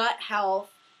about gut health.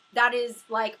 That is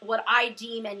what I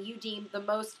deem and you deem the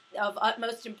most of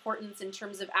utmost importance in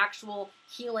terms of actual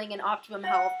healing and optimum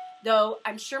health, though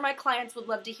I'm sure my clients would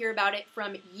love to hear about it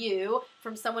from you,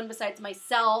 from someone besides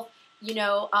myself,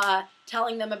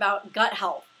 telling them about gut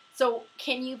health. So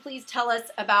can you please tell us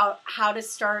about how to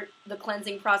start the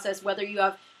cleansing process, whether you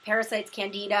have parasites,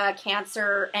 candida,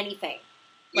 cancer, anything?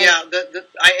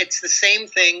 It's the same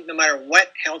thing no matter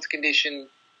what health condition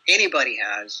anybody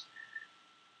has.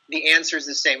 The answer is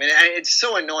the same, and it's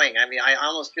so annoying. I mean, I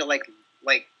almost feel like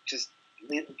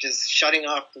just shutting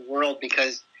off the world,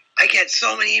 because I get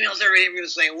so many emails every day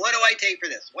saying, "What do I take for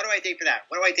this? What do I take for that?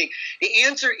 What do I take?" The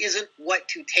answer isn't what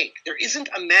to take. There isn't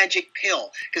a magic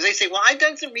pill, because they say, "Well, I've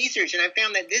done some research and I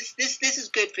found that this is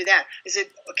good for that." I said,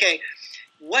 "Okay."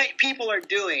 What people are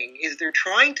doing is they're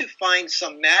trying to find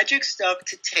some magic stuff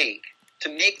to take to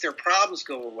make their problems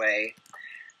go away,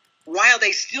 while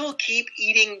they still keep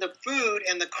eating the food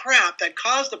and the crap that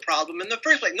caused the problem in the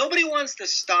first place. Nobody wants to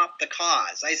stop the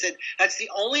cause. I said, that's the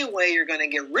only way you're going to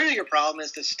get rid of your problem,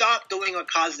 is to stop doing what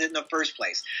caused it in the first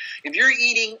place. If you're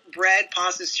eating bread,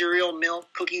 pasta, cereal,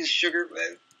 milk, cookies, sugar,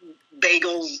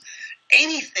 bagels,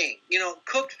 anything,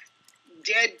 cooked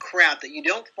dead crap that you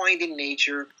don't find in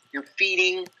nature, you're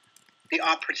feeding the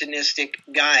opportunistic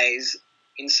guys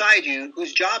inside you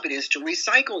whose job it is to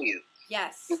recycle you.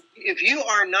 Yes. If you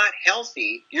are not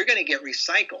healthy, you're going to get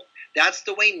recycled. That's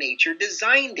the way nature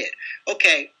designed it.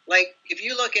 Okay, if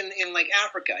you look in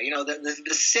Africa,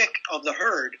 the sick of the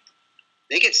herd,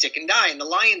 they get sick and die, and the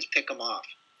lions pick them off.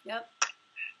 Yep.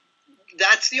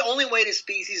 That's the only way the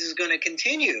species is going to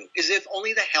continue, is if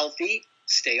only the healthy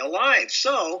stay alive.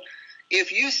 So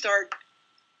if you start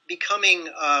becoming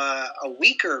a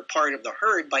weaker part of the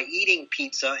herd by eating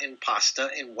pizza and pasta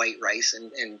and white rice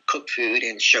and cooked food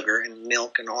and sugar and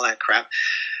milk and all that crap,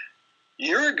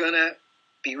 you're going to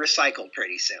be recycled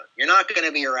pretty soon. You're not going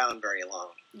to be around very long.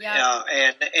 Yeah.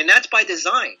 And that's by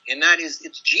design. And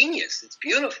it's genius. It's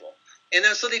beautiful. And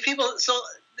so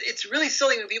it's really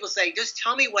silly when people say, just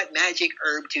tell me what magic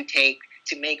herb to take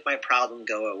to make my problem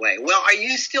go away. Well, are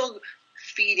you still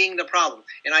feeding the problem?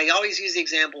 And I always use the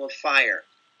example of fire.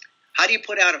 How do you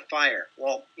put out a fire?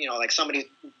 Well, somebody's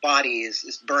body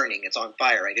is burning. It's on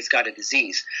fire, right? It's got a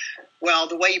disease. Well,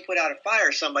 the way you put out a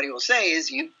fire, somebody will say,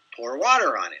 is you pour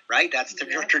water on it, right? That's the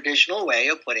traditional way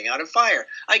of putting out a fire.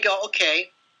 I go,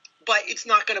 okay, but it's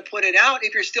not going to put it out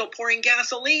if you're still pouring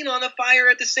gasoline on the fire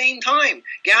at the same time.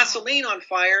 Gasoline on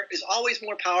fire is always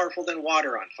more powerful than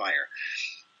water on fire.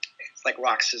 It's like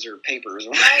rock, scissors, paper.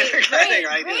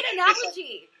 Great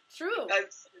analogy. True.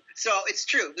 So it's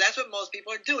true. That's what most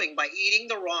people are doing. By eating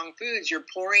the wrong foods, you're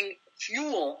pouring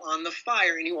fuel on the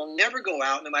fire, and you will never go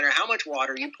out no matter how much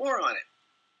water you pour on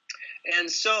it.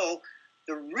 And so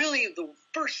the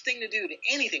first thing to do to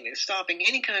anything, to stopping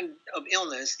any kind of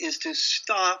illness, is to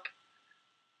stop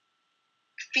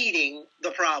feeding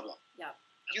the problem. Yeah.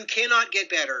 You cannot get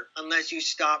better unless you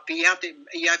stop. You have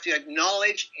to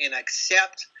acknowledge and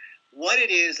accept what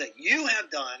it is that you have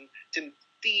done to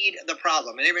feed the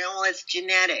problem. And everyone, well, it's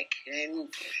genetic. And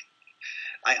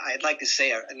I'd like to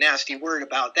say a nasty word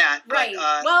about that. Right.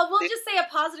 But, well, we'll just say a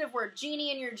positive word.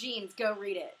 Genie in your genes. Go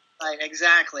read it. Right,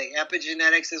 exactly.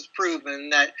 Epigenetics has proven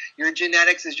that your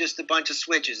genetics is just a bunch of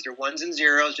switches. They're ones and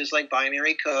zeros, just like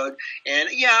binary code. And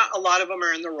yeah, a lot of them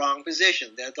are in the wrong position.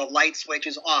 The light switch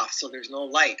is off, so there's no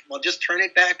light. Well, just turn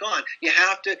it back on. You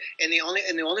have to, and the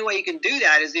only way you can do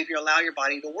that is if you allow your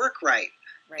body to work right.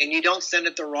 And you don't send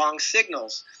it the wrong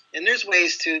signals. And there's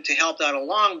ways to help that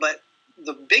along, but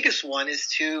the biggest one is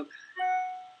to,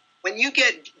 when you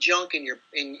get junk when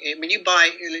you buy,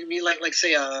 like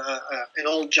say an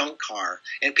old junk car,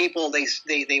 and people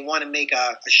they want to make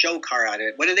a show car out of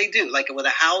it. What do? Like with a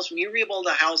house, when you rebuild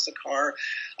a house, a car,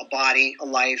 a body, a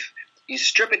life, you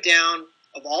strip it down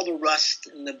of all the rust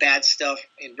and the bad stuff,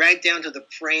 and right down to the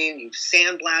frame. You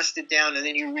sandblast it down, and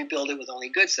then you rebuild it with only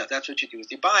good stuff. That's what you do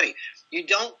with your body. You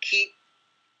don't keep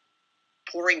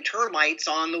pouring termites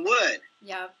on the wood.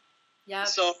 Yep. Yep.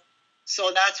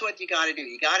 So that's what you got to do.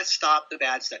 You got to stop the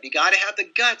bad stuff. You got to have the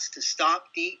guts to stop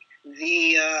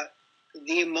the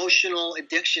emotional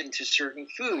addiction to certain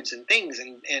foods and things,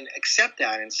 and accept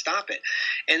that and stop it.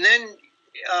 And then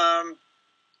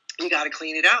you got to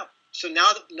clean it out. So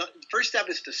now the first step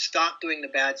is to stop doing the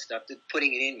bad stuff, to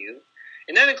putting it in you,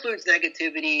 and that includes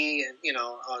negativity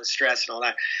and stress and all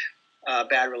that,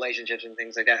 bad relationships and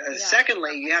things like that. Yeah.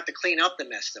 Secondly, you have to clean up the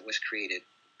mess that was created.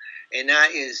 And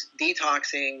that is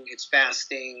detoxing, it's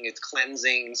fasting, it's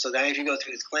cleansing. So that if you go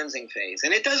through this cleansing phase,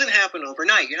 and it doesn't happen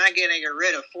overnight. You're not going to get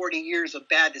rid of 40 years of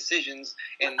bad decisions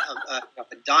and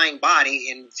a dying body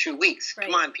in 2 weeks. Right.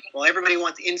 Come on, people. Everybody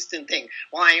wants instant thing.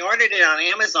 Well, I ordered it on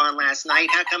Amazon last night.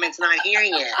 How come it's not here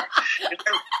yet?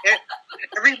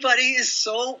 Everybody is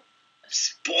so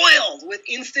spoiled with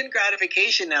instant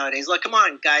gratification nowadays. Like, come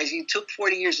on, guys, you took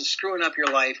 40 years of screwing up your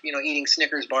life, eating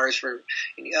Snickers bars for,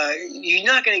 you're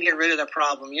not going to get rid of the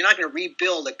problem. You're not going to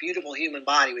rebuild a beautiful human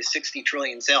body with 60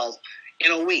 trillion cells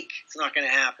in a week. It's not going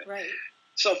to happen. Right.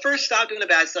 So first, stop doing the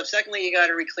bad stuff. Secondly, you got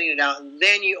to re-clean it out, and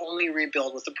then you only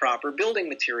rebuild with the proper building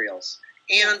materials.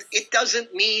 And It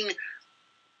doesn't mean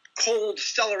cold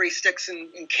celery sticks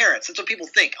and carrots. That's what people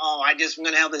think. Oh, I'm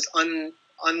going to have this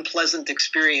unpleasant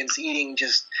experience eating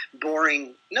just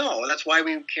boring. No, that's why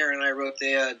Karen and I wrote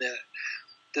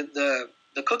the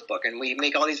cookbook, and we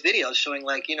make all these videos showing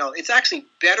it's actually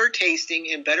better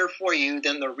tasting and better for you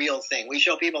than the real thing. We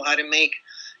show people how to make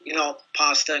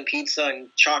pasta and pizza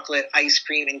and chocolate ice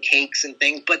cream and cakes and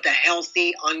things, but the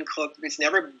healthy, uncooked. It's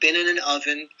never been in an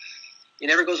oven. It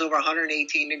never goes over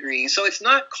 118 degrees. So it's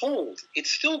not cold.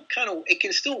 It's still it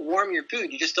can still warm your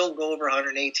food. You just don't go over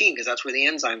 118 because that's where the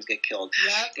enzymes get killed.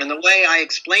 Yep. And the way I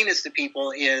explain this to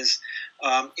people is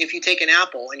if you take an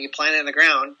apple and you plant it in the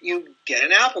ground, you get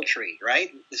an apple tree,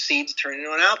 right? The seeds turn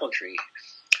into an apple tree.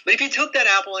 But if you took that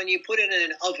apple and you put it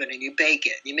in an oven and you bake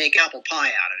it, you make apple pie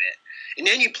out of it, and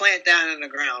then you plant that in the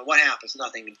ground, what happens?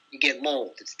 Nothing. You get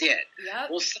mold. It's dead. Yep.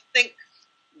 Well,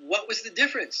 what was the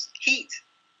difference? Heat.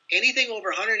 Anything over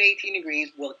 118 degrees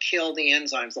will kill the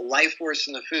enzymes, the life force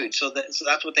in the food. So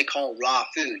that's what they call raw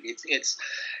food. It's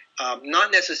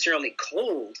not necessarily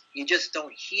cold. You just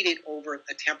don't heat it over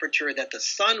a temperature that the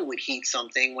sun would heat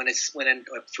something when a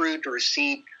fruit or a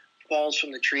seed falls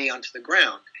from the tree onto the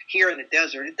ground. Here in the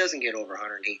desert, it doesn't get over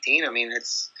 118. I mean,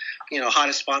 it's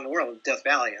hottest spot in the world, Death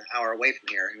Valley, an hour away from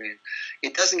here. I mean,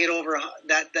 it doesn't get over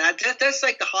that. That's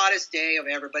like the hottest day of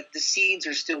ever. But the seeds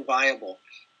are still viable.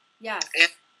 Yes.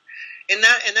 And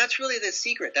that's really the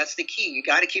secret. That's the key. You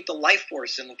got to keep the life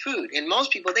force in the food. And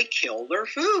most people, they kill their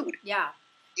food. Yeah.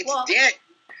 It's dead.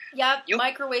 Yeah,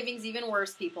 microwaving's even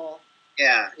worse, people.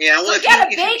 Yeah. Well, so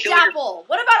get a baked apple.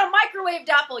 What about a microwaved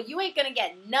apple? You ain't going to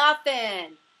get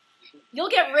nothing. You'll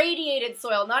get radiated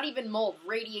soil, not even mold,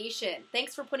 radiation.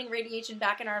 Thanks for putting radiation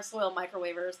back in our soil,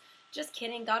 microwavers. Just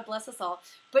kidding. God bless us all.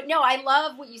 But no, I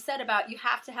love what you said about you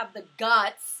have to have the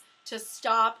guts to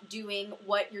stop doing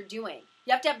what you're doing.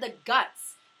 You have to have the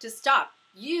guts to stop.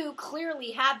 You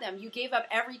clearly had them. You gave up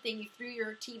everything. You threw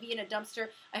your TV in a dumpster.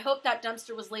 I hope that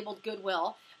dumpster was labeled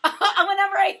Goodwill.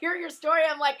 Whenever I hear your story,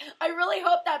 I'm like, I really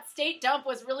hope that state dump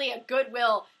was really a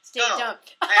Goodwill state dump.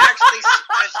 I actually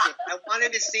smashed it. I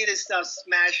wanted to see this stuff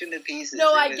smash into pieces.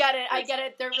 No, I get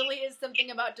it. There really is something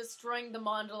about destroying the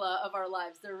mandala of our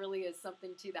lives. There really is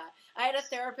something to that. I had a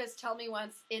therapist tell me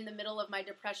once in the middle of my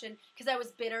depression, because I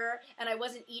was bitter and I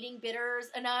wasn't eating bitters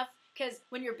enough, because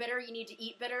when you're bitter, you need to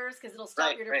eat bitters because it'll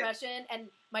stop your depression. And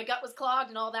my gut was clogged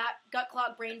and all that, gut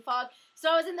clog, brain fog.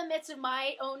 So I was in the midst of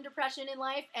my own depression in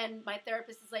life, and my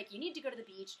therapist is like, you need to go to the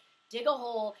beach, dig a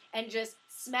hole, and just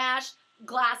smash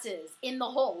glasses in the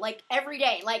hole, like every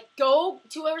day. Like, go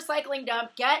to a recycling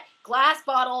dump, get glass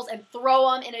bottles, and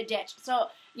throw them in a ditch. So,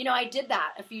 you know, I did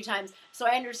that a few times. So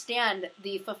I understand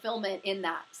the fulfillment in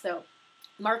that. So,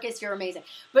 Marcus, you're amazing.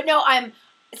 But no,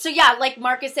 so yeah, like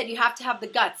Marcus said, you have to have the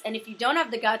guts. And if you don't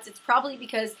have the guts, it's probably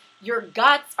because your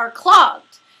guts are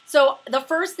clogged. So the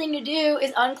first thing to do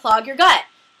is unclog your gut.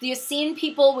 The Essene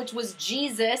people, which was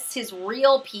Jesus, his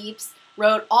real peeps,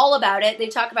 wrote all about it. They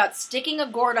talk about sticking a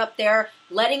gourd up there,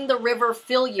 letting the river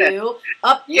fill you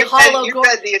up the hollow gourd. You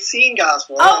read the Essene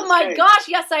Gospel. Oh my gosh,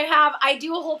 yes I have. I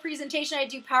do a whole presentation. I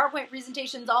do PowerPoint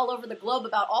presentations all over the globe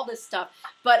about all this stuff.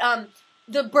 But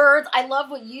the birds, I love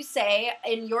what you say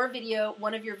in your video,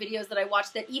 one of your videos that I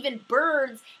watched, that even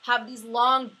birds have these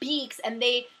long beaks and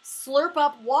they slurp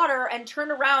up water and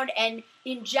turn around and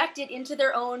inject it into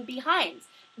their own behinds.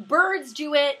 Birds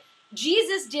do it.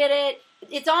 Jesus did it.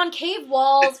 It's on cave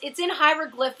walls. It's in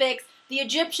hieroglyphics. The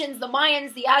Egyptians, the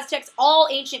Mayans, the Aztecs, all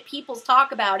ancient peoples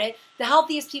talk about it. The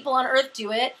healthiest people on earth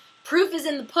do it. Proof is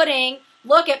in the pudding.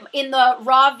 Look at in the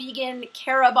raw vegan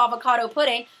carob avocado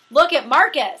pudding. Look at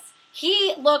Marcus.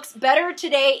 He looks better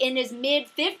today in his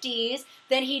mid-50s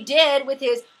than he did with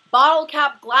his bottle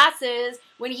cap glasses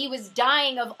when he was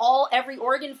dying of every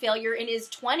organ failure in his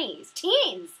 20s,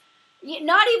 teens.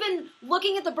 Not even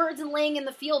looking at the birds and laying in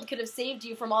the field could have saved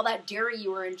you from all that dairy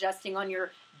you were ingesting on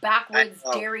your backwoods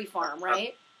dairy farm,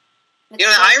 right? You know,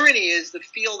 the irony is the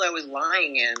field I was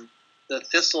lying in, the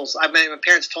thistles. I mean, my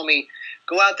parents told me,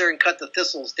 go out there and cut the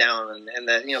thistles down and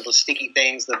the, you know, the sticky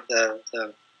things, the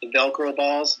Velcro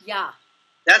balls. Yeah.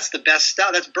 That's the best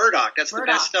stuff. That's burdock. That's the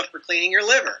best stuff for cleaning your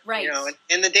liver. Right. You know,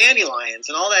 and the dandelions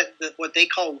and all that, what they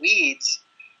call weeds.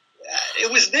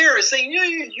 It was there saying,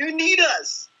 you need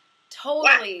us.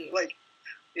 Totally. Like,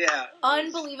 yeah.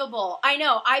 Unbelievable. I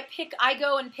know. I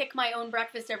go and pick my own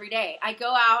breakfast every day. I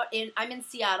go out I'm in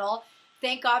Seattle.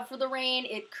 Thank God for the rain.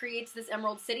 It creates this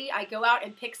emerald city. I go out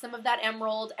and pick some of that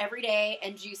emerald every day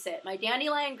and juice it. My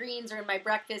dandelion greens are in my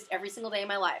breakfast every single day of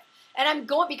my life. And I'm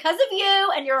going, because of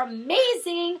you and your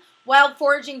amazing wild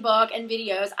foraging book and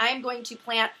videos, I'm going to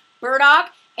plant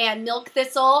burdock and milk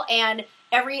thistle and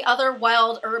every other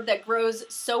wild herb that grows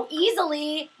so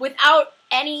easily without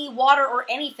any water or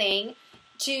anything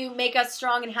to make us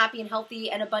strong and happy and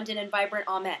healthy and abundant and vibrant.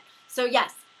 Amen. So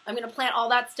yes, I'm going to plant all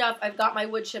that stuff. I've got my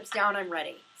wood chips down. I'm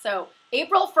ready. So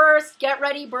April 1st, get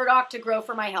ready, burdock, to grow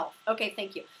for my health. Okay,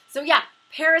 thank you. So yeah,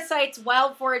 parasites,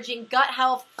 wild foraging, gut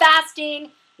health,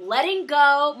 fasting, letting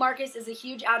go. Marcus is a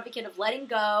huge advocate of letting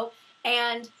go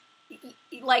and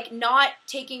like not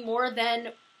taking more than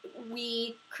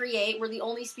we create. We're the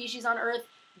only species on earth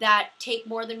that take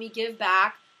more than we give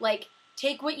back. Like,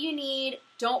 take what you need.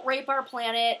 Don't rape our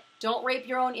planet. Don't rape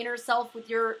your own inner self with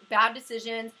your bad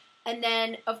decisions. And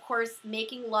then, of course,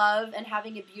 making love and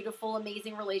having a beautiful,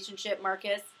 amazing relationship.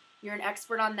 Marcus, you're an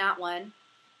expert on that one.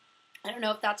 I don't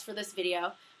know if that's for this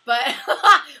video. But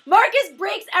Marcus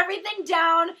breaks everything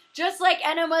down just like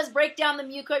enemas break down the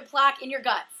mucoid plaque in your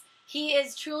guts. He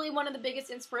is truly one of the biggest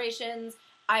inspirations.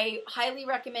 I highly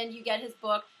recommend you get his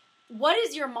book. What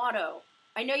is your motto?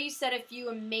 I know you said a few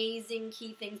amazing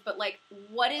key things, but like,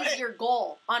 what is your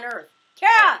goal on earth?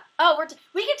 Kara! Oh,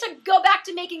 we get to go back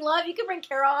to making love. You can bring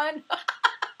Kara on.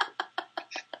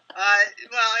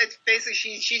 Well, it's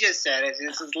basically, she just said it.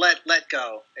 It's let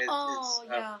go.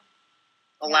 Yeah.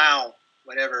 Allow.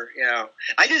 Whatever, you know.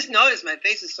 I just noticed my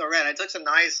face is so red. I took some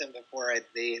niacin before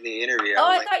the interview.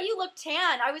 I thought you looked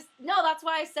tan. That's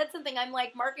why I said something. I'm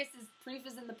like, Marcus's proof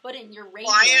is in the pudding. You're radiant.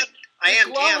 Well, I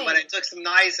am tan, but I took some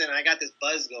niacin and I got this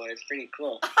buzz going. It's pretty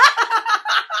cool.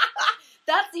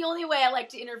 That's the only way I like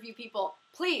to interview people.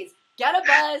 Please, get a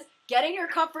buzz, get in your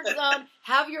comfort zone,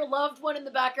 have your loved one in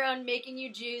the background making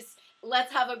you juice.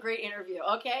 Let's have a great interview,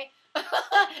 okay?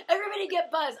 Everybody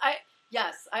get buzzed.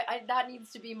 Yes, that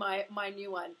needs to be my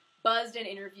new one. Buzzed and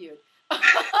interviewed.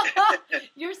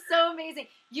 You're so amazing.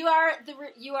 You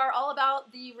are all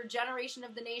about the regeneration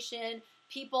of the nation.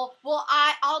 People. Well,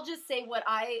 I'll just say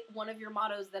one of your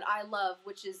mottos that I love,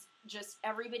 which is just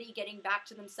everybody getting back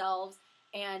to themselves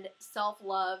and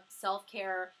self-love,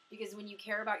 self-care. Because when you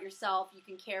care about yourself, you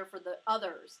can care for the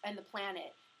others and the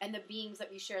planet and the beings that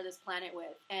we share this planet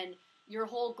with. And your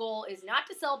whole goal is not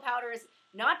to sell powders,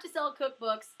 not to sell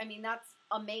cookbooks. I mean, that's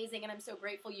amazing, and I'm so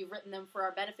grateful you've written them for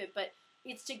our benefit, but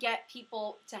it's to get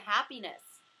people to happiness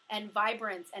and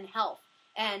vibrance and health.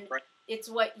 And it's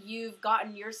what you've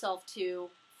gotten yourself to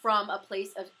from a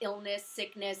place of illness,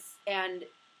 sickness, and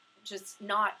just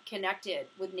not connected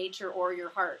with nature or your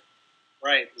heart.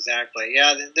 Right, exactly.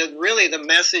 Yeah, really the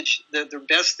message, the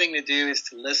best thing to do is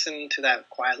to listen to that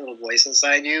quiet little voice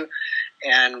inside you,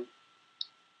 and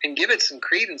give it some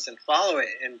credence and follow it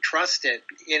and trust it.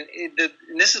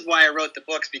 And this is why I wrote the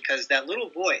books, because that little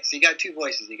voice, you got two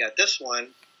voices. You got this one,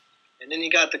 and then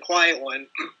you got the quiet one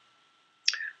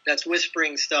that's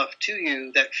whispering stuff to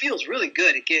you that feels really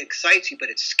good. It excites you, but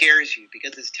it scares you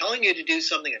because it's telling you to do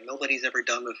something that nobody's ever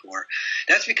done before.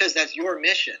 That's because that's your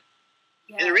mission.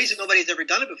 Yes. And the reason nobody's ever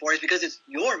done it before is because it's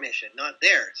your mission, not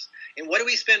theirs. And what do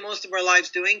we spend most of our lives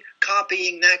doing?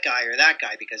 Copying that guy or that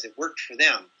guy because it worked for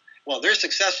them. Well, they're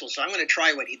successful, so I'm going to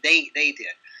try what they did.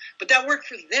 But that worked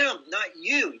for them, not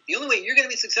you. The only way you're going to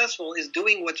be successful is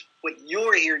doing what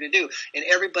you're here to do. And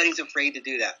everybody's afraid to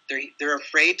do that. They're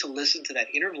afraid to listen to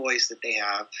that inner voice that they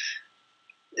have.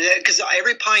 Because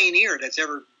every pioneer that's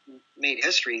ever made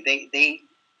history, they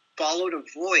followed a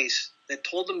voice that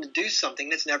told them to do something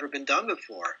that's never been done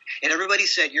before. And everybody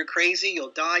said, you're crazy,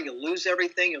 you'll die, you'll lose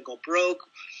everything, you'll go broke.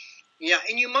 Yeah,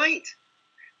 and you might.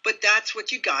 But that's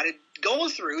what you got to go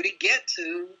through to get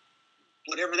to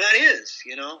whatever that is,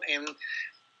 you know? And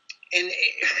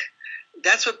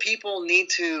that's what people need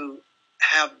to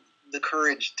have the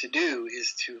courage to do,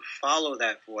 is to follow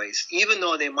that voice, even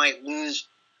though they might lose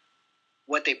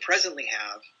what they presently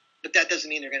have. But that doesn't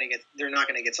mean they're not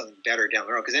going to get something better down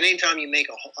the road. Because anytime you make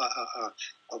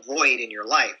a void in your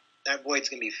life, that void's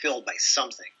going to be filled by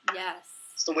something. Yes.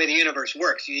 It's the way the universe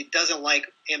works. It doesn't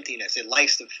like emptiness. It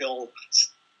likes to fill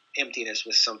emptiness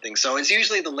with something. So it's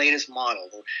usually the latest model,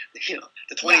 the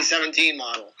 2017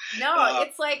 model. No,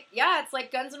 it's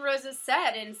like Guns N' Roses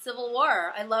said in Civil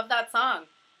War. I love that song.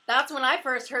 That's when I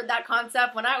first heard that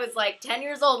concept when I was like 10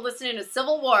 years old listening to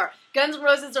Civil War. Guns N'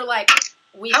 Roses are like,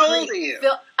 how old are you?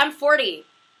 I'm 40.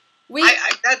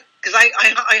 Because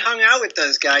I hung out with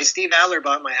those guys. Steve Adler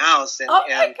bought my house.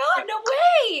 My God, no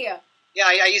way! Yeah,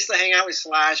 I used to hang out with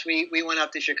Slash. We went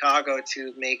up to Chicago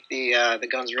to make the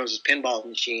Guns N' Roses pinball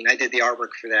machine. I did the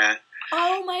artwork for that.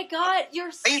 Oh my God, you're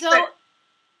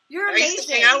amazing. I used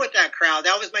to hang out with that crowd.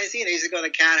 That was my scene. I used to go to the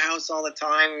Cat House all the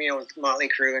time, with Motley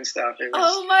Crue and stuff.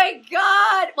 Oh my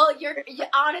God! Well,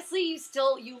 honestly,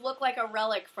 you look like a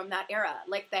relic from that era.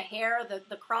 Like the hair,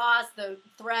 the cross, the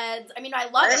threads. I mean, I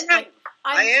love it. Like,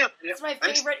 I am. It's my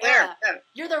favorite era. Yeah.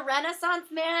 You're the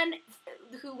Renaissance man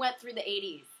who went through the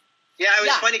 80s. Yeah, it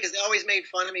was funny because they always made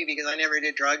fun of me because I never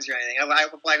did drugs or anything. I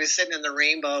was sitting in the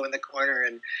Rainbow in the corner,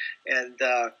 and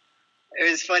it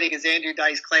was funny because Andrew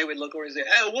Dice Clay would look over and say,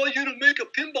 "Hey, I want you to make a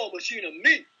pinball machine of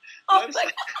me." Oh my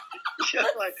God.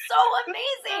 That's so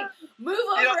amazing. Move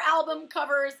Over album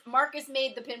covers, Markus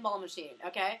made the pinball machine,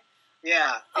 okay?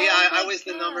 Yeah. I was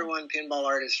the number one pinball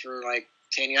artist for like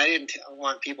 10 years. I didn't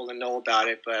want people to know about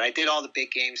it, but I did all the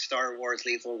big games, Star Wars,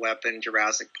 Lethal Weapon,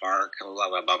 Jurassic Park, blah,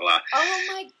 blah, blah, blah. Oh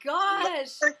my gosh.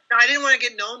 I didn't want to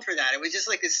get known for that. It was just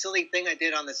like this silly thing I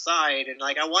did on the side, and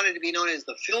like I wanted to be known as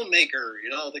the filmmaker,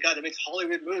 the guy that makes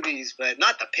Hollywood movies, but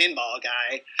not the pinball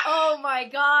guy. Oh my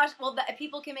gosh. Well,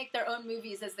 people can make their own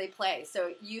movies as they play,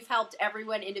 so you've helped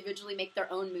everyone individually make their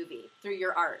own movie through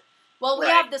your art. Well, we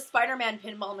have the Spider-Man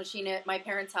pinball machine at my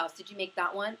parents' house. Did you make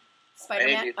that one?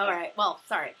 Spider-Man? All right. Well,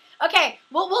 sorry. Okay.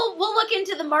 We'll look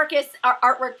into the Markus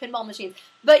artwork pinball machines.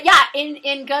 But yeah,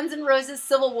 in Guns N' Roses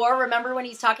Civil War, remember when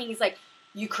he's talking, he's like,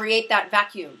 you create that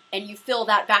vacuum and you fill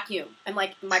that vacuum. I'm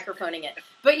like microphoning it.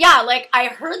 But yeah, like I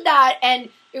heard that and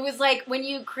it was like when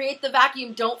you create the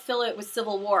vacuum, don't fill it with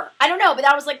Civil War. I don't know, but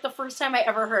that was like the first time I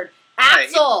ever heard.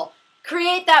 Axel,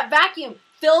 create that vacuum.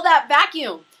 Fill that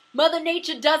vacuum. Mother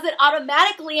Nature does it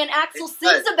automatically and Axel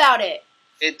sings about it.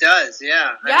 It does,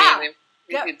 yeah. Yeah. I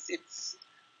mean, it's.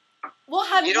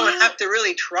 Well, you don't have to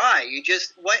really try. You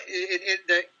just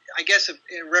I guess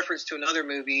in reference to another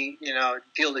movie,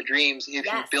 Field of Dreams. If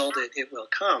you build it, it will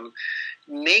come.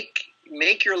 Make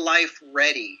your life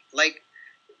ready. Like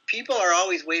people are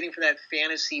always waiting for that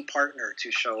fantasy partner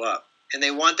to show up, and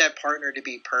they want that partner to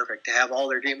be perfect, to have all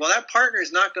their dreams. Well, that partner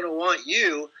is not going to want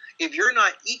you if you're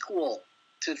not equal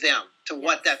to them, to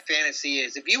what that fantasy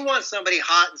is. If you want somebody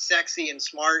hot and sexy and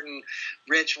smart and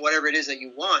rich, whatever it is that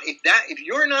you want, if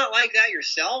you're not like that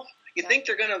yourself, you think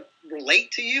they're going to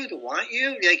relate to you, to want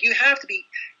you? Like you have to be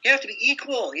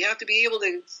equal. You have to be able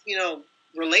to,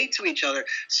 relate to each other.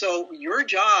 So your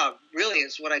job really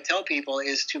is what I tell people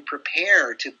is to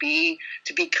prepare to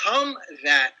become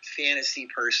that fantasy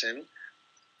person,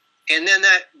 and then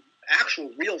that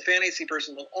actual real fantasy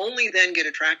person will only then get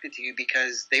attracted to you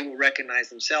because they will recognize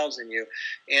themselves in you.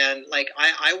 And like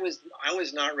I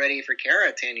was not ready for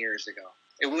Kara 10 years ago.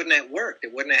 It wouldn't have worked.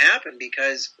 It wouldn't have happened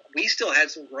because we still had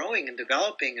some growing and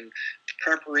developing and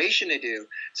preparation to do.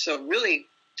 So really,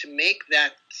 to make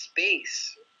that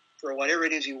space for whatever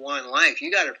it is you want in life,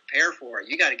 you got to prepare for it.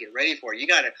 You got to get ready for it. You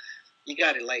got to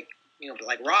like,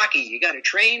 like Rocky, you got to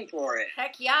train for it.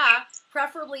 Heck yeah.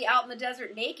 Preferably out in the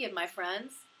desert naked, my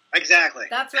friends. Exactly.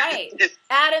 That's right.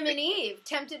 Adam and Eve,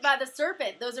 tempted by the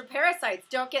serpent. Those are parasites.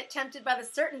 Don't get tempted by the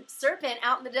serpent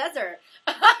out in the desert.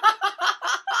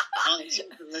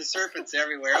 The serpent's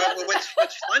everywhere. What's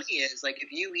funny is, like,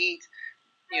 if you eat,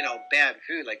 bad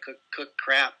food, like cooked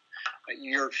crap,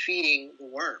 you're feeding the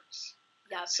worms.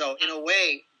 Yeah. So in a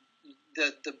way,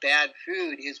 the bad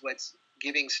food is what's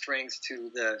giving strength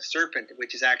to the serpent,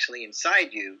 which is actually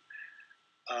inside you.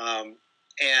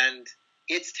 And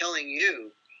it's telling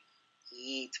you,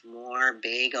 eat more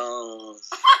bagels,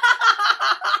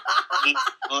 eat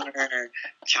more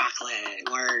chocolate,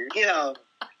 more,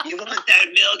 you want that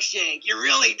milkshake. You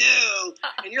really do.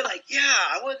 And you're like, yeah,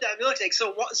 I want that milkshake.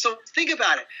 So think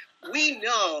about it. We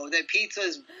know that pizza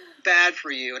is bad for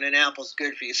you and an apple's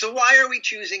good for you. So why are we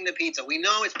choosing the pizza? We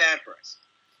know it's bad for us.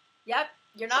 Yep.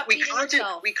 You're not feeding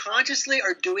yourself. We consciously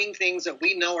are doing things that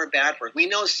we know are bad for us. We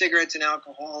know cigarettes and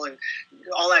alcohol and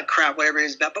all that crap, whatever it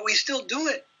is bad, but we still do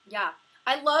it. Yeah.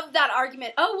 I love that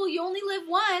argument. Oh, well, you only live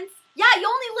once. Yeah, you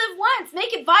only live once.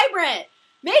 Make it vibrant.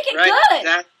 Make it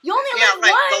good. You only live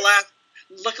once.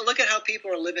 Look at how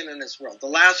people are living in this world. The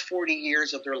last 40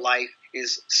 years of their life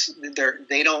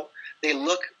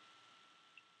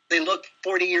they look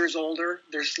 40 years older.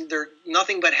 They're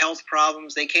nothing but health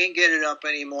problems. They can't get it up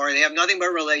anymore. They have nothing but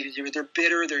relationships. They're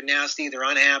bitter. They're nasty. They're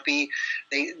unhappy.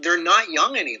 They're not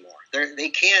young anymore. They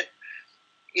can't.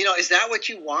 Is that what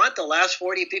you want? The last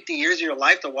 40, 50 years of your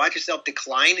life to watch yourself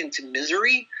decline into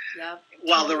misery? Yeah.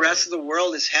 While the rest of the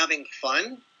world is having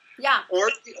fun? Yeah.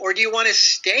 Or do you want to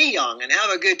stay young and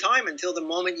have a good time until the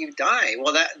moment you die?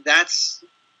 Well,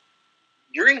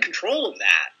 you're in control of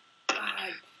that.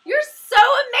 God, you're so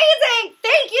amazing.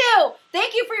 Thank you.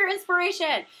 Thank you for your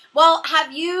inspiration. Well,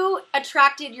 have you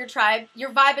attracted your tribe?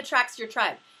 Your vibe attracts your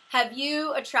tribe. Have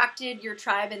you attracted your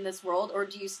tribe in this world, or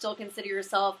do you still consider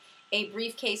yourself a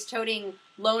briefcase-toting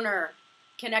loner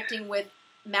connecting with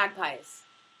magpies?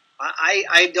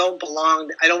 I don't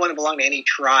belong. I don't want to belong to any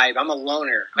tribe. I'm a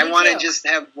loner. I want to just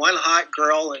have one hot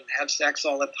girl and have sex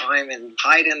all the time and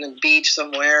hide in the beach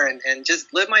somewhere and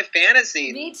just live my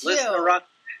fantasy. Me too. Listen to rock,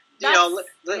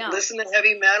 listen to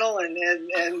heavy metal and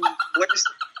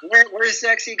wear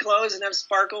sexy clothes and have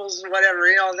sparkles, whatever.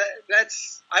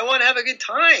 I want to have a good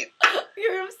time.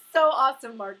 You're so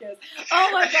awesome, Marcus. Oh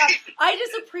my God. I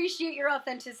just appreciate your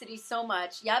authenticity so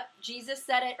much. Yep. Jesus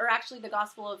said it, or actually the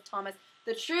Gospel of Thomas.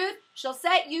 The truth shall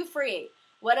set you free.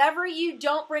 Whatever you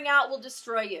don't bring out will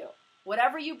destroy you.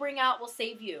 Whatever you bring out will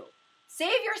save you.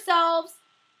 Save yourselves.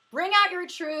 Bring out your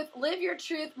truth. Live your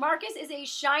truth. Marcus is a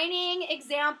shining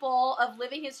example of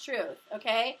living his truth,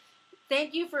 okay?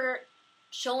 Thank you for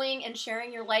showing and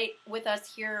sharing your light with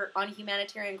us here on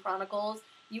Humanitarian Chronicles.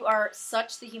 You are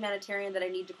such the humanitarian that I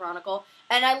need to chronicle.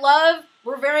 And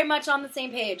we're very much on the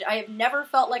same page. I have never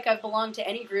felt like I've belonged to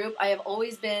any group. I have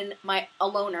always been a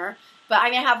loner. But I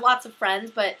have lots of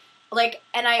friends, but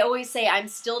and I always say I'm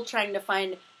still trying to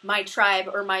find my tribe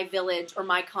or my village or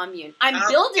my commune. I'm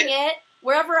building it.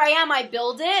 Wherever I am, I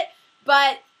build it.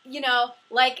 But,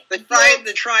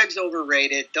 the tribe's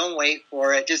overrated. Don't wait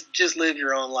for it. Just live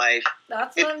your own life.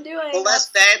 That's what I'm doing. The less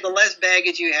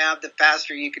baggage you have, the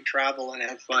faster you can travel and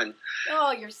have fun.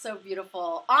 Oh, you're so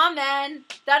beautiful. Amen.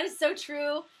 That is so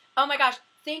true. Oh my gosh.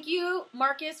 Thank you,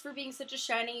 Marcus, for being such a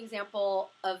shining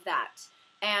example of that.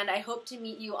 And I hope to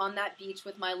meet you on that beach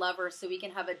with my lover so we can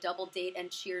have a double date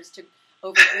and cheers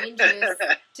over green juice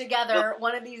together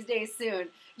one of these days soon.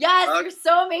 Yes, you're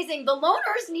so amazing. The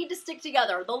loners need to stick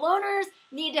together. The loners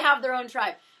need to have their own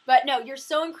tribe. But no, you're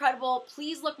so incredible.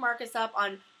 Please look Marcus up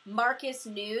on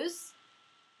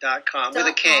markusnews.com. With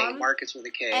a K. Marcus with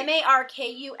a K.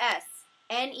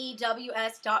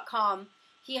 MarkusNews.com.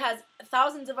 He has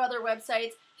thousands of other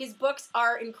websites. His books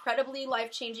are incredibly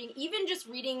life-changing. Even just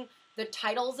reading the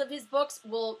titles of his books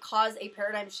will cause a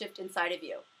paradigm shift inside of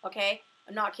you, okay?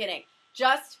 I'm not kidding.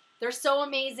 They're so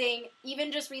amazing.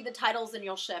 Even just read the titles and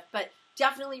you'll shift, but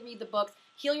definitely read the books.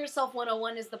 Heal Yourself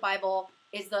 101 is the Bible,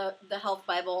 is the health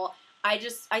Bible. I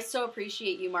so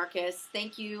appreciate you, Marcus.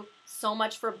 Thank you so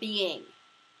much for being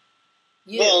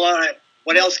you. Well,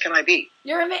 what else can I be?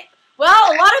 You're amazing.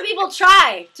 Well, a lot of people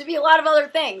try to be a lot of other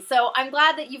things, so I'm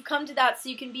glad that you've come to that so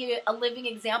you can be a living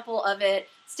example of it.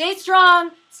 Stay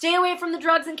strong, stay away from the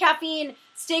drugs and caffeine,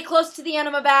 stay close to the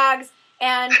enema bags,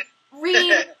 and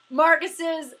read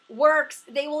Marcus's works.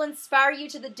 They will inspire you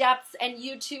to the depths, and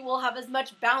you too will have as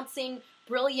much bouncing,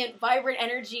 brilliant, vibrant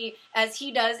energy as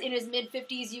he does in his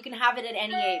mid-50s, you can have it at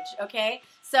any age, okay?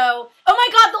 So, oh my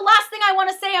God, the last thing I want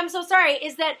to say, I'm so sorry,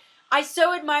 is that I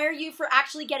so admire you for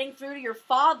actually getting through to your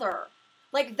father.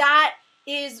 Like, that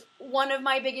is one of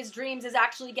my biggest dreams, is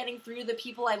actually getting through to the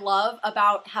people I love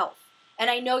about health. And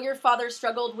I know your father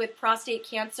struggled with prostate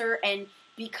cancer, and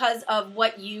because of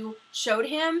what you showed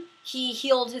him, he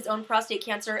healed his own prostate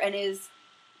cancer and is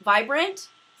vibrant,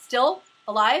 still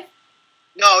alive.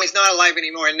 No, he's not alive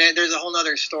anymore, and there's a whole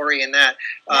other story in that.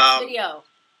 Next video.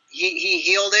 He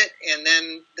healed it, and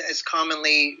then as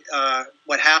commonly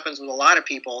what happens with a lot of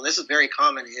people, and this is very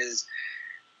common, is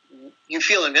you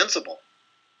feel invincible.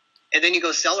 And then you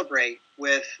go celebrate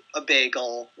with a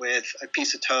bagel, with a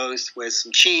piece of toast, with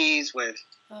some cheese, with,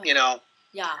 you know.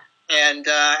 Yeah. And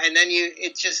then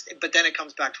but then it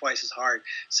comes back twice as hard.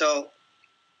 So,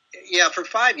 yeah, for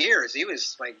 5 years, he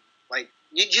was like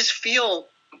you just feel,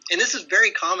 and this is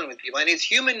very common with people, and it's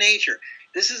human nature.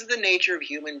 This is the nature of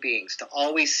human beings, to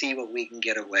always see what we can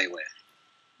get away with.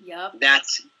 Yep.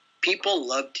 People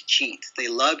love to cheat. They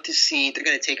love to see, they're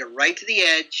going to take it right to the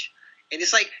edge. And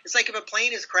it's like if a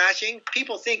plane is crashing,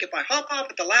 people think if I hop off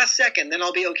at the last second, then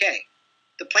I'll be okay.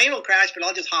 The plane will crash, but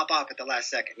I'll just hop off at the last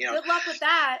second. You know? Good luck with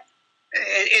that.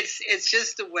 It's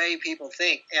just the way people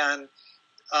think, and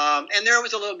there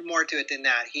was a little bit more to it than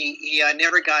that. He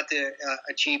never got to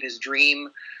achieve his dream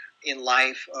in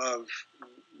life of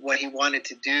what he wanted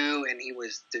to do, and he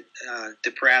was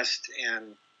depressed,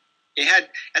 and I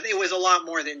think it was a lot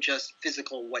more than just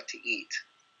physical what to eat.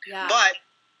 Yeah.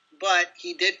 But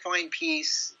he did find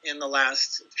peace in the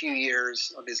last few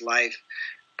years of his life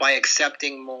by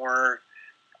accepting more.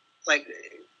 Like,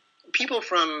 people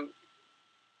from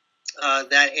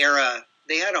that era,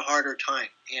 they had a harder time,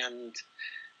 and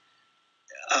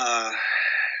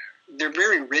they're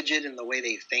very rigid in the way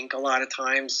they think a lot of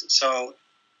times. So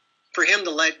for him to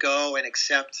let go and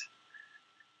accept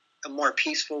a more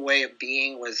peaceful way of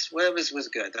being was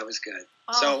good. That was good.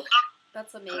 Oh, so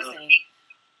that's amazing.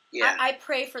 Yeah. I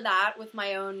pray for that with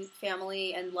my own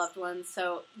family and loved ones.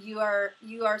 So you are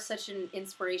such an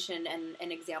inspiration and an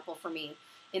example for me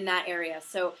in that area.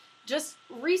 So just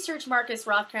research Markus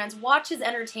Rothkranz, watch his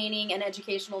entertaining and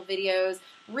educational videos,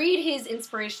 read his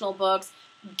inspirational books,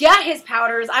 get his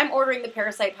powders. I'm ordering the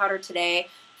Parasite powder today.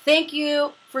 Thank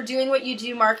you for doing what you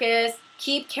do, Markus.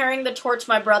 Keep carrying the torch,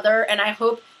 my brother, and I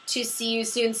hope to see you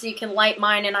soon so you can light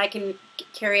mine and I can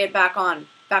carry it back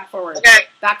forward. Okay.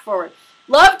 Back forward.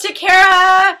 Love to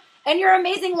Kara and your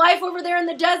amazing life over there in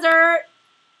the desert.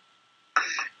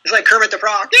 It's like Kermit the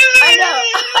Frog. I know.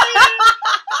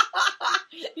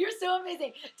 You're so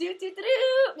amazing.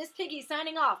 Miss Piggy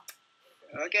signing off.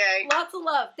 Okay. Lots of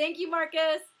love. Thank you,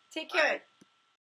 Markus. Take care. Bye.